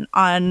opinion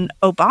on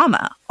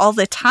Obama all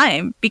the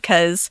time,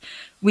 because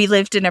we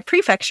lived in a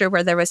prefecture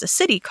where there was a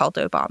city called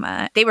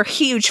Obama. They were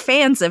huge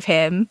fans of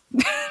him.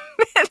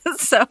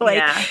 So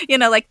like, you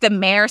know, like the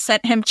mayor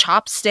sent him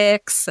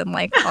chopsticks and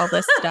like all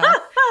this stuff.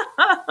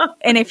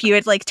 And if you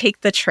would like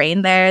take the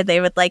train there, they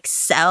would like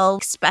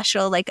sell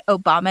special like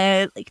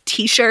Obama like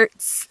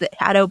t-shirts that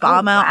had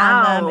Obama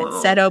on them.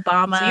 It said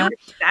Obama. So you were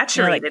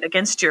saturated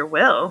against your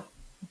will.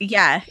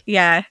 Yeah.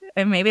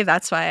 And maybe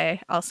that's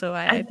why I was never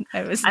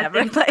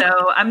I think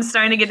so. I'm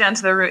starting to get down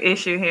to the root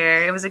issue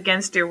here. It was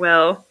against your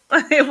will.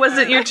 It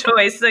wasn't your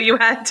choice, so you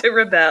had to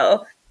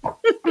rebel.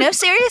 No,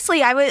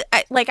 seriously, I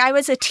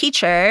was a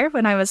teacher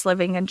when I was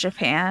living in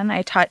Japan.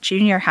 I taught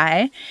junior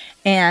high,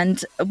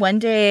 and one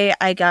day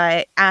I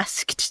got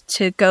asked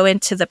to go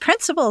into the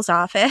principal's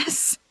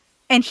office,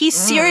 and he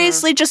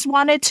seriously just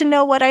wanted to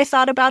know what I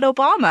thought about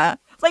Obama.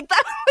 Like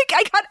that, like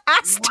I got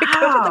asked to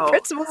go to the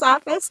principal's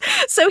office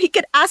so he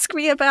could ask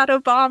me about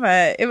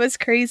Obama. It was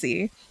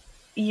crazy.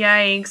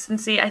 Yikes. And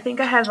see, I think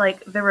I have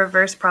like the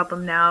reverse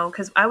problem now,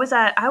 because I was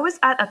at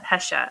a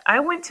Pesha.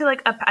 I went to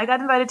like I got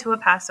invited to a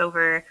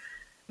Passover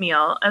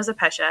meal. I was a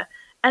Pesha.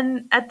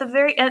 And at the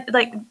very end,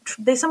 like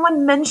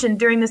someone mentioned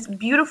during this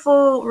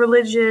beautiful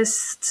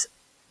religious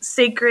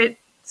sacred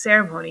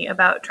ceremony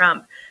about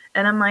Trump.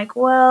 And I'm like,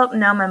 well,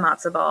 now my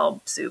matzo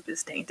ball soup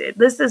is tainted.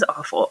 This is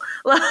awful.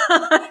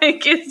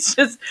 Like, it's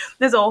just,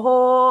 there's a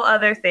whole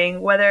other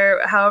thing,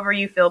 however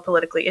you feel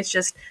politically. It's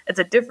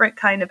a different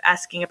kind of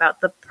asking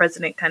about the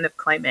president kind of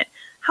climate.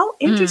 How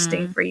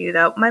interesting for you,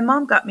 though. My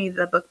mom got me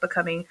the book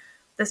Becoming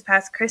this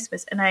past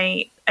Christmas. And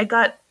I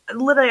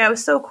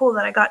was so cool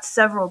that I got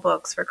several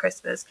books for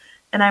Christmas.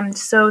 And I'm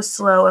so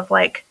slow of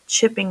like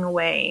chipping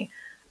away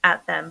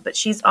at them. But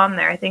she's on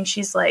there. I think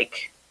she's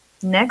like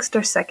next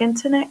or second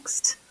to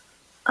next.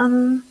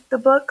 The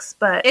books,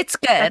 but it's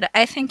good.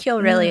 I think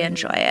you'll really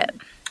enjoy it.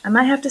 I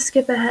might have to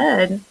skip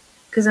ahead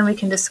because then we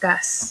can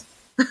discuss.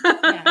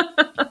 Yeah.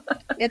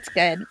 It's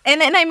good.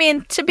 And I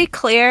mean, to be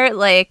clear,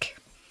 like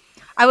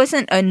I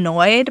wasn't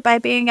annoyed by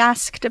being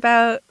asked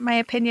about my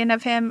opinion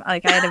of him.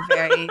 Like I had a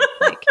very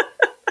like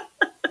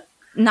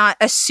not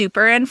a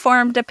super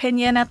informed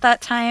opinion at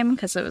that time,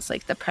 because it was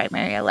like the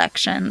primary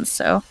election,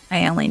 so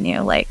I only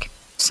knew like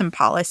some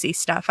policy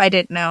stuff. I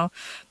didn't know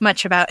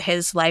much about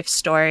his life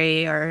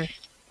story, or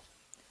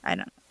I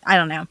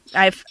don't know.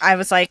 I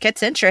was like,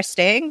 it's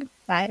interesting.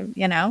 And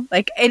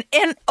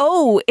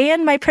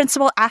my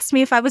principal asked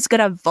me if I was going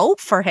to vote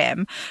for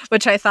him,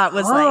 which I thought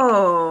was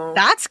like,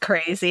 that's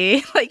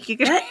crazy. Like you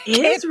can't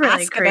really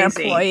ask crazy. An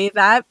employee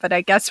that, but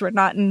I guess we're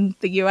not in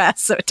the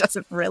US, so it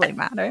doesn't really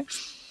matter.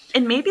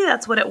 And maybe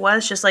that's what it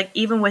was. Just like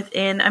even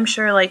within, I'm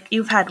sure like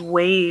you've had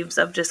waves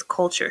of just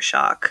culture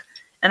shock,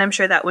 and I'm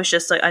sure that was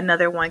just like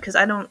another one, because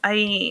I don't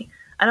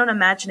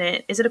imagine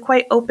it. Is it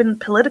quite open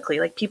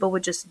politically? Like people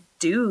would just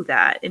do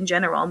that in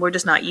general, and we're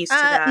just not used to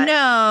that.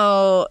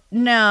 No.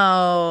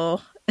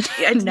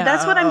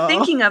 That's what I'm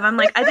thinking of. I'm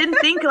like, I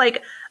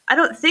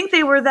don't think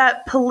they were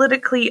that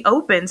politically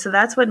open. So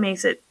that's what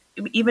makes it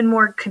even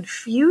more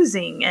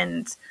confusing.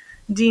 And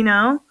do you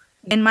know?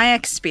 In my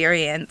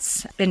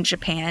experience in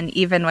Japan,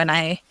 even when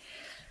I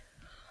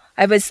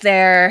was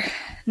there,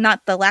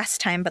 not the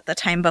last time, but the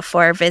time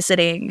before,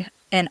 visiting,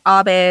 and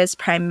Abe's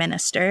prime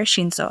minister,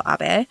 Shinzo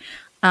Abe,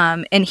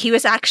 and he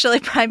was actually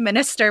prime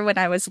minister when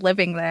I was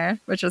living there,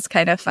 which was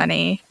kind of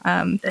funny,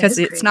 because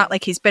it's not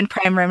like he's been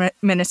prime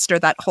minister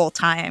that whole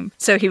time.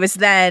 So he was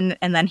then,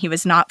 and then he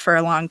was not for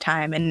a long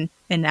time, and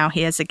now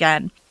he is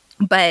again.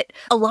 But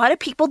a lot of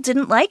people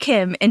didn't like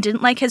him and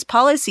didn't like his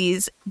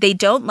policies. They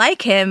don't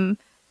like him,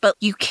 but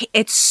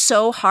it's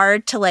so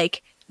hard to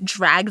like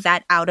drag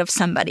that out of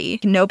somebody.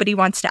 Nobody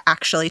wants to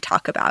actually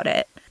talk about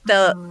it.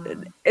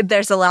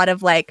 There's a lot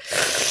of like,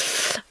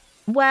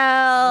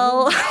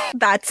 well,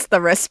 that's the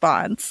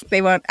response.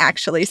 They won't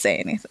actually say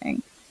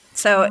anything.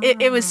 So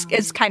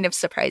it's kind of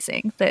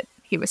surprising that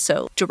he was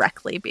so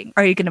directly being,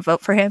 are you going to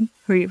vote for him?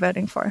 Who are you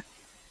voting for?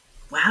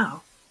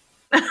 Wow.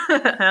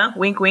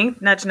 Wink,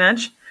 wink, nudge,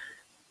 nudge.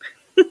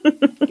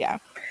 Yeah.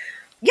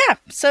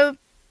 So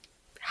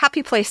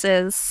happy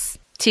places,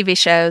 TV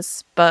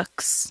shows,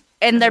 books,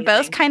 and they're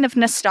both kind of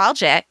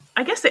nostalgic.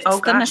 I guess the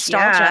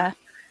nostalgia.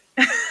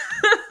 Yeah.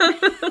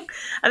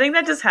 I think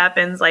that just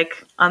happens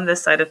like on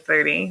this side of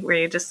 30, where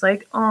you're just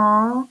like,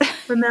 oh,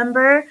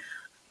 remember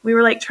we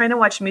were like trying to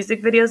watch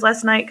music videos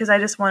last night because I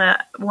just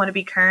want to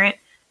be current,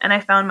 and I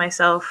found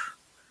myself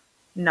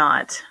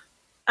not.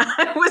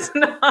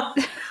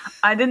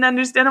 I didn't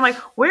understand. I'm like,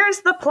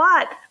 where's the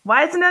plot?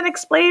 Why isn't it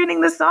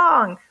explaining the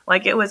song?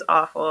 Like, it was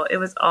awful. It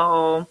was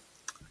all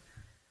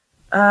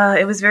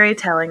It was very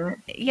telling.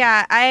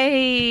 Yeah,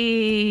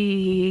 I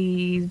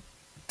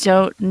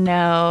don't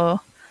know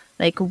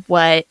like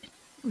what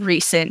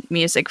recent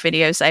music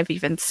videos I've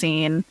even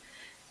seen.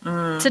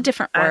 It's a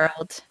different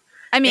world.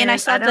 I mean, I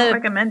saw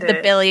the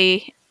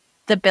Billie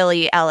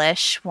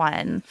Eilish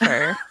one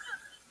for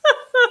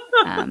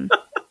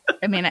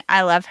I mean,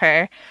 I love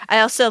her. I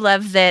also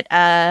love that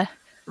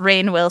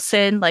Rainn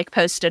Wilson like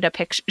posted a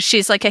picture.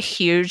 She's like a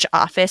huge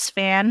Office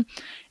fan.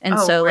 And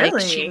really?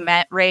 Like she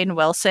met Rainn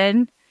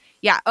Wilson.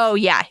 Yeah. Oh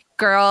yeah.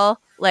 Girl,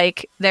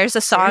 like there's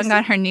a song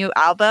on her new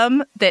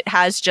album that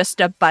has just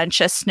a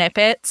bunch of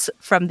snippets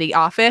from The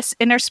Office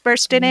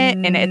interspersed in it,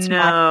 and it's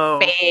my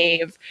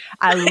fave.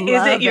 I love it.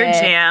 Is it your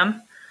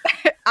jam?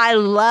 I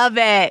love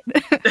it.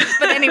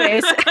 But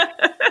anyways,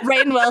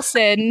 Rainn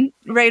Wilson,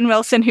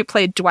 who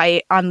played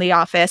Dwight on The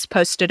Office,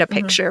 posted a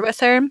picture with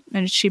her,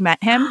 and she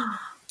met him,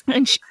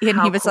 and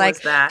he was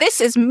like,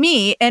 "This is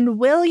me and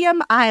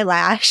William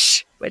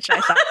Eyelash," which I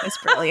thought was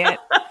brilliant.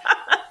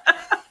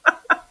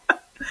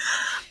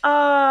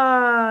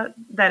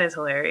 That is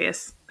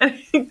hilarious.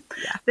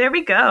 There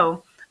we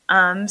go.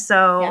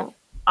 Also,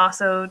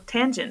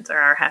 tangents are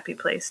our happy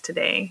place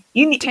today.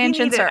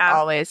 Tangents are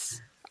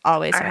always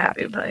our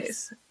happy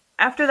place.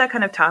 After that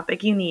kind of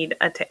topic, you need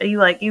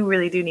you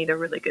really do need a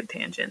really good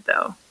tangent,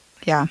 though.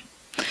 Yeah.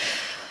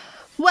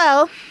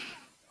 Well,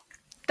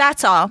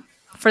 that's all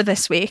for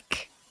this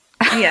week.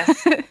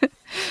 Yes.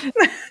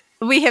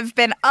 We have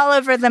been all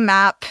over the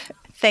map.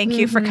 Thank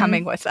you for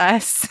coming with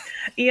us.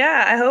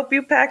 Yeah, I hope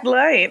you packed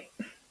light.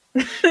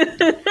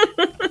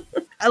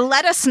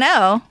 Let us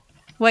know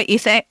what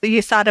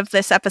you thought of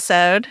this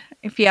episode.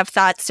 If you have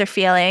thoughts or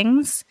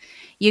feelings,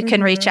 you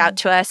can reach out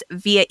to us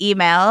via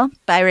email,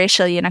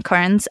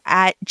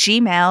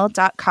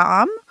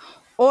 biracialunicorns@gmail.com,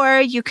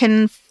 or you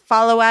can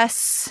follow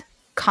us,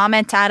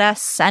 comment at us,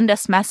 send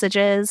us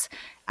messages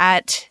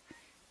at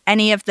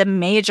any of the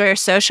major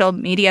social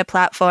media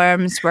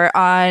platforms. We're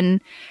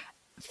on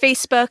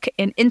Facebook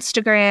and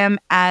Instagram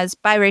as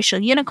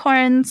Biracial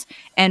Unicorns,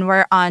 and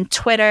we're on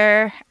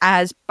Twitter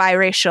as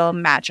Biracial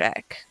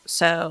Magic.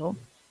 So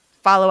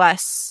follow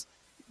us,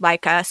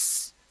 like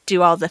us,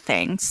 do all the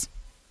things.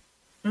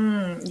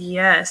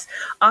 Yes.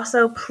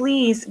 Also,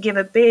 please give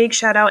a big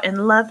shout out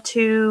and love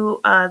to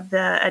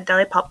the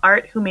Adelia Pop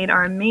Art, who made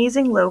our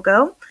amazing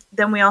logo.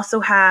 Then we also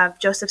have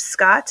Joseph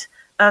Scott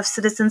of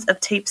Citizens of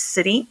Tape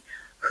City,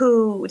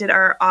 who did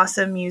our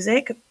awesome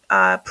music.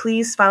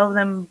 Please follow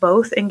them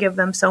both and give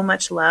them so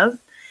much love.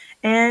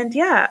 And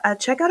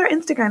check out our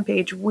Instagram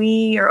page.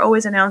 We are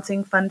always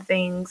announcing fun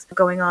things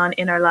going on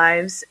in our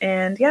lives.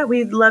 And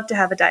we'd love to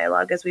have a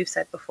dialogue, as we've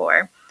said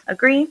before.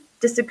 Agree,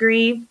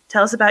 disagree,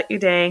 tell us about your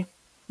day.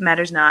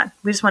 Matters not.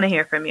 We just want to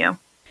hear from you.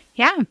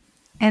 Yeah.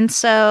 And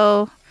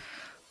so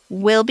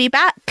we'll be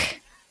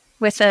back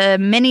with a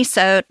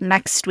mini-sode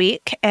next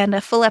week and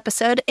a full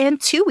episode in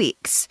 2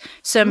 weeks.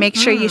 So make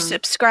sure you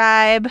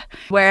subscribe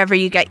wherever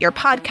you get your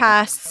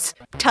podcasts.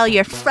 Tell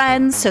your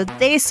friends so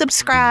they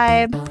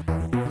subscribe.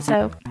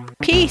 So,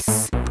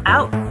 peace.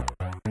 Out.